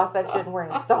tells my boss that shit and we're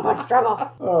in so much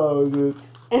trouble. Oh, dude.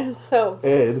 And so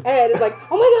Ed is like,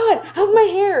 oh my god, how's my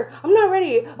hair? I'm not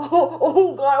ready.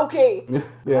 Oh god, okay.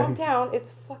 Yeah, calm down.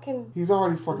 It's fucking. He's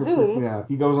already fucking Zoom. freaking out.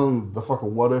 He goes on the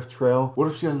fucking what if trail. What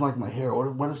if she doesn't like my hair?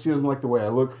 What if she doesn't like the way I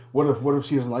look? What if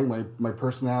she doesn't like my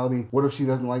personality? What if she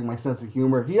doesn't like my sense of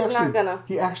humor?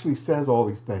 He actually says all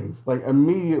these things. Like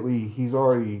immediately he's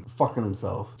already fucking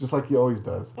himself. Just like he always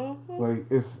does. Like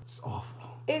it's awful.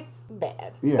 It's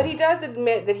bad. Yeah. But he does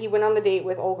admit that he went on the date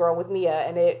with old girl, with Mia,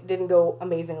 and it didn't go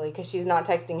amazingly because she's not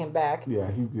texting him back.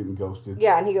 Yeah, he's getting ghosted.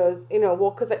 Yeah, and he goes, well,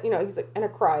 because, he's like, and I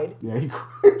cried. Yeah, he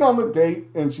cried on the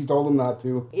date, and she told him not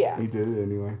to. Yeah. He did it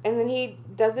anyway. And then he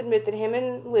does admit that him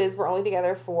and Liz were only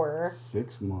together for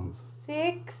 6 months.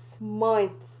 6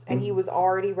 months, and he was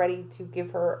already ready to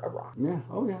give her a rock. Yeah,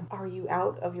 oh yeah. Are you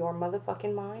out of your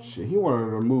motherfucking mind? Shit, he wanted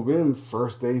her to move in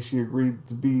first day she agreed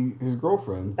to be his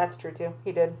girlfriend. That's true too.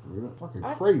 He did. Fucking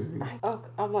crazy.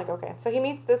 I'm like, okay. So he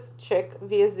meets this chick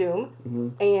via Zoom,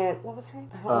 and what was her name?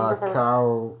 I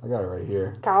got it right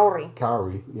here. Kaori.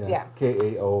 Kaori, yeah. Yeah.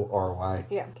 Kaory.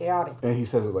 Yeah, Kaori. And he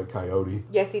says it like coyote.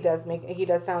 Yes, he does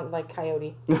sound like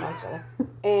coyote constantly.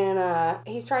 And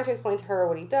he's trying to explain to her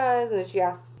what he does, and then he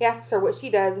asks her what she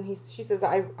does, and she says,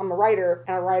 I'm a writer,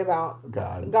 and I write about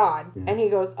God. Yeah. And he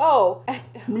goes, oh.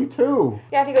 Me too.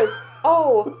 Yeah, and he goes,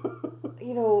 oh,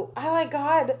 I like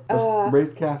God.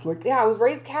 Raised Catholic? Yeah, I was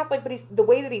raised Catholic, but the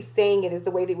way that he's saying it is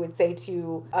the way that he would say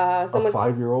to someone. A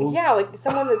 5-year-old? Yeah, like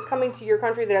someone that's coming to your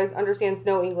country that understands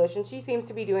no English, and she seems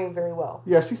to be doing very well.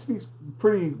 Yeah, she speaks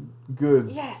pretty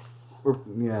good. Yes.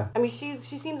 Yeah. I mean, she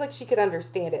seems like she could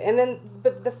understand it.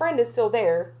 But the friend is still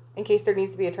there in case there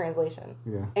needs to be a translation.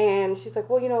 Yeah. And she's like,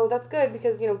 well, that's good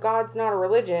because, God's not a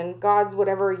religion. God's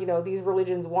whatever, these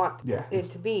religions want it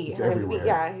to be. It's everywhere.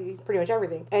 Yeah, he's pretty much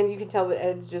everything. And you can tell that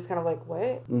Ed's just kind of like,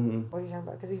 what? Mm-hmm. What are you talking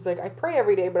about? Because he's like, I pray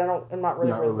every day, but I'm not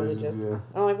really religious. Yeah. And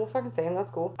I'm like, well, fucking say him.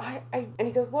 That's cool. And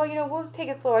he goes, well, we'll just take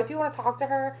it slow. I do want to talk to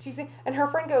her. And her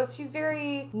friend goes, she's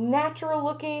very natural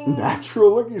looking.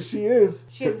 Natural looking? She is.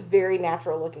 She is very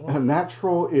natural looking.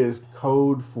 Natural is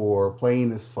code for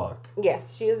plain as fuck.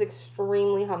 Yes, she is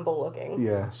extremely humble looking.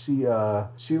 Yeah,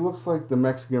 she looks like the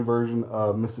Mexican version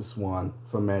of Mrs. Swan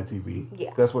from Mad TV.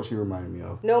 Yeah. That's what she reminded me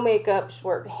of. No makeup,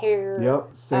 short hair. Yep.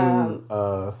 Same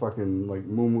fucking like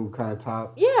moo kind of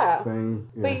top thing.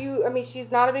 Yeah. But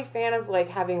she's not a big fan of like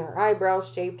having her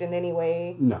eyebrows shaped in any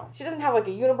way. No. She doesn't have like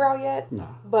a unibrow yet. No.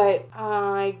 But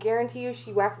I guarantee you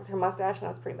she waxes her mustache and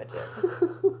that's pretty much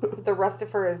it. The rest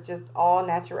of her is just all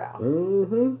natural.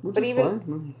 Mm-hmm. But even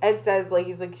fine. Ed says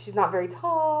he's like, she's not very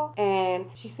tall and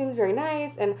she seems very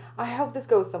nice and I hope this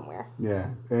goes somewhere. Yeah.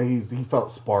 And he felt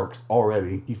sparks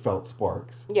already. He felt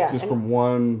sparks. Yeah. Just from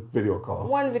one video call.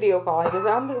 He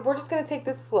goes, we're just going to take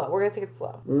this slow. We're going to take it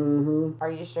slow. Mm-hmm.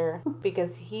 Are you sure?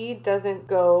 Because he doesn't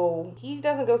go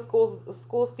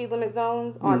school speed limit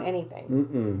zones on anything.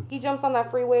 Mm-mm. He jumps on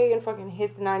that freeway and fucking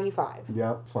hits 95.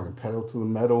 Yep. Fucking pedal to the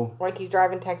metal. Like he's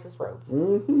driving Texas roads.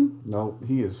 Mm-hmm. No,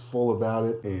 he is full about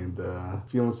it and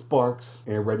feeling sparks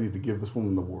and ready to give this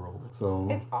woman the world. So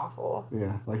it's awful.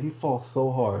 Yeah. Like he falls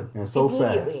so hard and so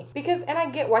fast. And I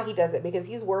get why he does it because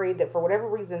he's worried that for whatever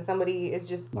reason somebody is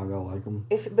just not gonna like him.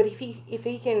 If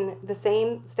he can, the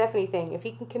same Stephanie thing, if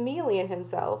he can chameleon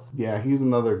himself. Yeah, he's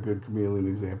another good chameleon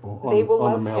example They will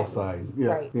on love the male him. side. Yeah,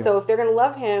 right. Yeah. So if they're gonna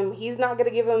love him, he's not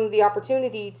gonna give them the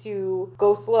opportunity to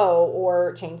go slow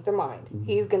or change their mind. Mm-hmm.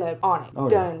 He's gonna on it.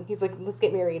 Done. Yeah. He's like, let's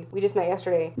get married. We just met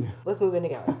yesterday. Yeah. Let's move in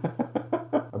together.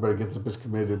 I better get this bitch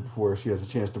committed before she has a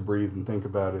chance to breathe and think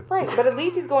about it. Right, but at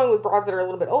least he's going with broads that are a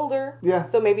little bit older. Yeah.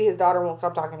 So maybe his daughter won't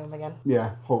stop talking to him again.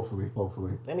 Yeah, hopefully.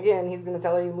 And again, he's going to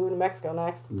tell her he's moving to Mexico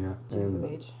next. Yeah. Jesus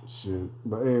age. Shit.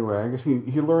 But anyway, I guess he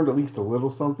learned at least a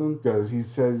little something because he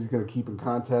says he's going to keep in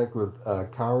contact with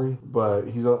Kaori, but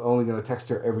he's only going to text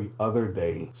her every other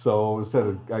day. So instead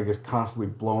of, I guess, constantly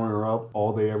blowing her up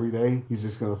all day, every day, he's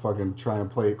just going to fucking try and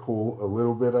play it cool a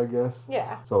little bit, I guess.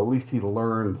 Yeah. So at least he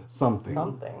learned something.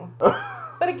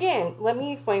 But again, let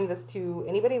me explain this to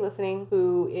anybody listening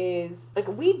who is, like,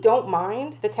 we don't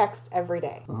mind the text every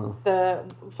day. Uh-huh. The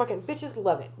fucking bitches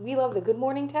love it. We love the good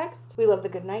morning text. We love the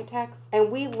good night text. And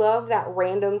we love that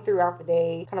random throughout the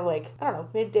day, kind of like, I don't know,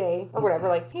 midday or whatever.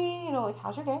 Like, hey, you know, like,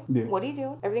 how's your day? Yeah. What are you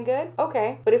doing? Everything good?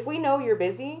 Okay. But if we know you're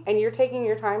busy and you're taking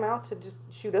your time out to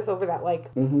just shoot us over that,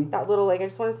 like, that little, like, I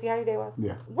just want to see how your day was.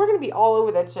 Yeah. We're going to be all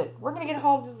over that shit. We're going to get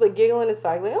home just, like, giggling as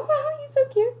fuck. Like, oh, wow, you're so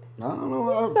cute. I don't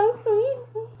know. So sweet.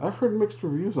 I've heard mixed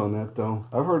reviews on that, though.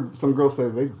 I've heard some girls say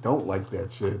they don't like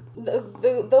that shit.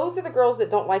 Those are the girls that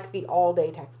don't like the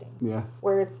all-day texting. Yeah.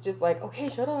 Where it's just like, okay,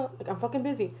 shut up. Like, I'm fucking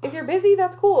busy. If you're busy,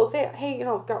 that's cool. Say, hey, you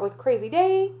know, I've got, like, a crazy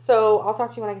day, so I'll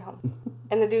talk to you when I get home.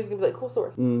 And the dude's gonna be like, cool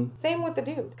story. Same with the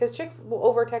dude, because chicks will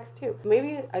over-text, too.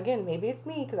 Maybe it's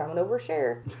me, because I'm an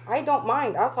overshare. I don't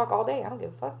mind. I'll talk all day. I don't give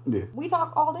a fuck. Yeah. We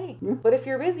talk all day. Yeah. But if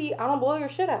you're busy, I don't blow your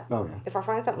shit up. Oh, yeah. If I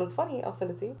find something that's funny, I'll send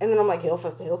it to you. And then I'm like, he'll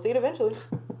see it eventually.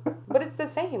 But it's the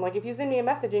same. Like, if you send me a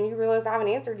message and you realize I haven't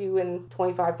answered you in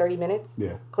 25, 30 minutes,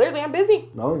 yeah, clearly I'm busy.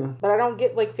 Oh, yeah. But I don't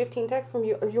get, like, 15 texts from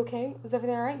you. Are you okay? Is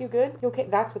everything all right? You good? You okay?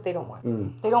 That's what they don't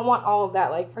want. They don't want all of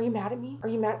that. Like, are you mad at me? Are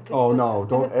you mad? Oh, no.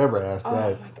 Don't ever ask that.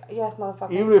 Oh, my God. Yes,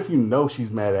 motherfucker. Even if you know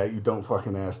she's mad at you, don't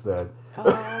fucking ask that.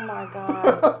 Oh, my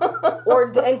God.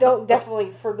 And don't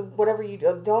definitely, for whatever you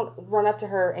do, don't run up to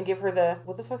her and give her the,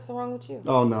 what the fuck's wrong with you?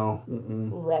 Oh, no.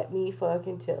 Let me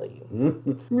fucking tell you.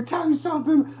 Let me tell you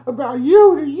something about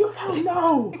you that you don't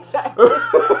know. Exactly.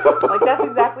 Like, that's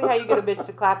exactly how you get a bitch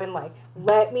to clap and, like,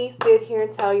 let me sit here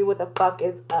and tell you what the fuck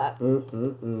is up.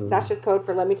 That's just code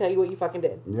for let me tell you what you fucking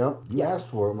did. Yep. You asked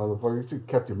for it, motherfucker. You should have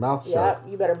kept your mouth shut. Yep.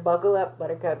 You better buckle up,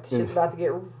 buttercup. Shit's about to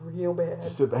get real bad.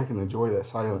 Just sit back and enjoy that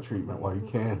silent treatment while you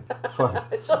can. Fuck.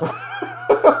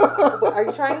 Are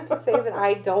you trying to say that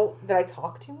I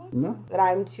talk too much? No. That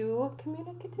I'm too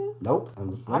communicative? Nope.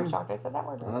 I'm just saying. I'm shocked I said that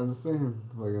word. I'm just saying.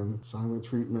 Fucking silent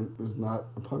treatment is not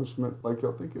a punishment like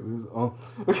y'all think it is.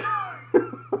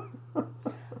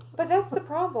 But that's the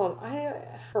problem.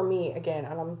 For me, again,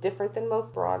 and I'm different than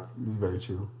most broads. It's very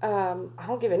true. I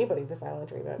don't give anybody the silent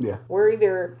treatment. Yeah. We're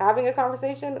either having a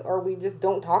conversation or we just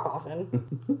don't talk often.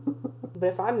 But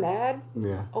if I'm mad,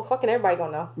 yeah. Oh, fucking everybody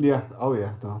gonna know. Yeah. Oh,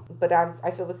 yeah. No. But I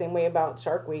feel the same way about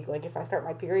Shark Week. Like, if I start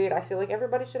my period, I feel like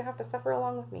everybody should have to suffer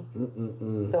along with me.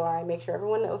 So I make sure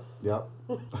everyone knows. Yep.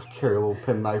 Carry a little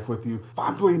penknife with you. If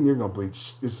I'm bleeding, you're gonna bleed.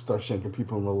 Just start shanking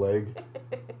people in the leg.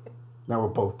 Now we're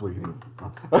both bleeding.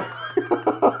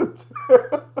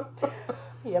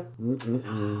 Yep.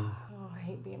 Oh, I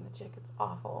hate being a chick. It's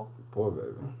awful. Poor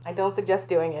baby. I don't suggest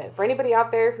doing it. For anybody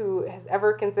out there who has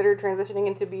ever considered transitioning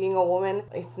into being a woman,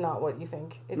 it's not what you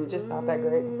think. It's just not that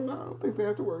great. I don't think they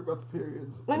have to worry about the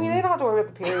periods. I mean, they don't have to worry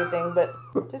about the period thing, but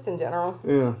just in general.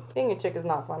 Yeah. Being a chick is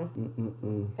not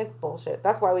fun. It's bullshit.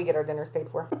 That's why we get our dinners paid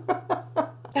for.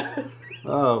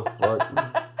 Oh, fuck.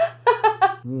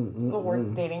 The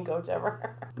worst dating coach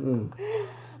ever.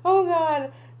 Oh,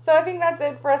 God. So I think that's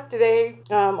it for us today.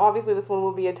 Obviously, this one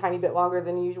will be a tiny bit longer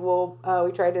than usual.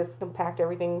 We tried to compact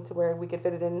everything to where we could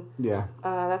fit it in. Yeah.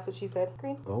 That's what she said.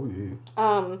 Green. Oh, yeah.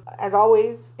 As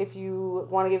always, if you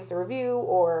want to give us a review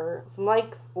or some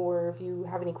likes, or if you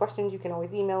have any questions, you can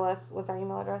always email us. What's our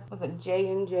email address? What's it?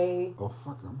 J&J. Oh,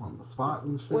 fuck. I'm on the spot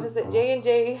and shit. What is it?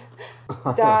 J&J.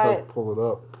 Pull it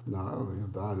up. No, I don't think it's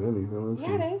dot anything.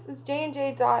 Yeah, it is. It's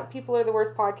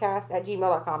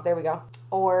jnj.peoplearetheworstpodcast@gmail.com. There we go.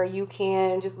 Or you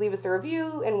can just leave us a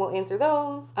review and we'll answer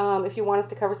those. If you want us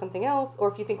to cover something else,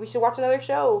 or if you think we should watch another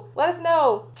show, let us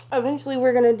know. Eventually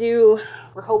we're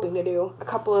hoping to do a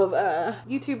couple of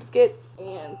YouTube skits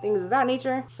and things of that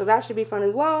nature. So that should be fun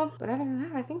as well. But other than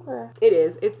that, I think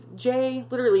it's J,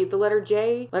 literally the letter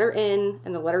J, letter N,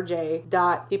 and the letter J,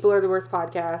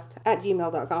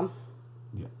 .peoplearetheworstpodcast@gmail.com.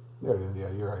 Yeah, there it is. Yeah,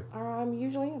 you're right. I'm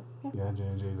usually in. Yeah,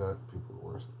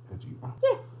 J&J.peoplearetheworst@gmail.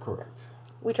 Yeah. Correct.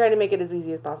 We try to make it as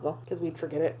easy as possible because we'd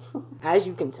forget it, as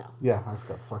you can tell. Yeah, I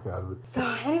forgot the fuck out of it. So,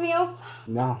 anything else?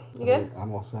 No. You good?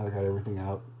 I'm all set. I got everything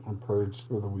out. I'm purged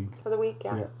for the week. For the week,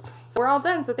 yeah. Yeah. So we're all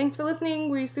done. So thanks for listening.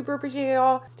 We super appreciate it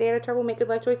all. Stay out of trouble. Make good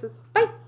life choices. Bye.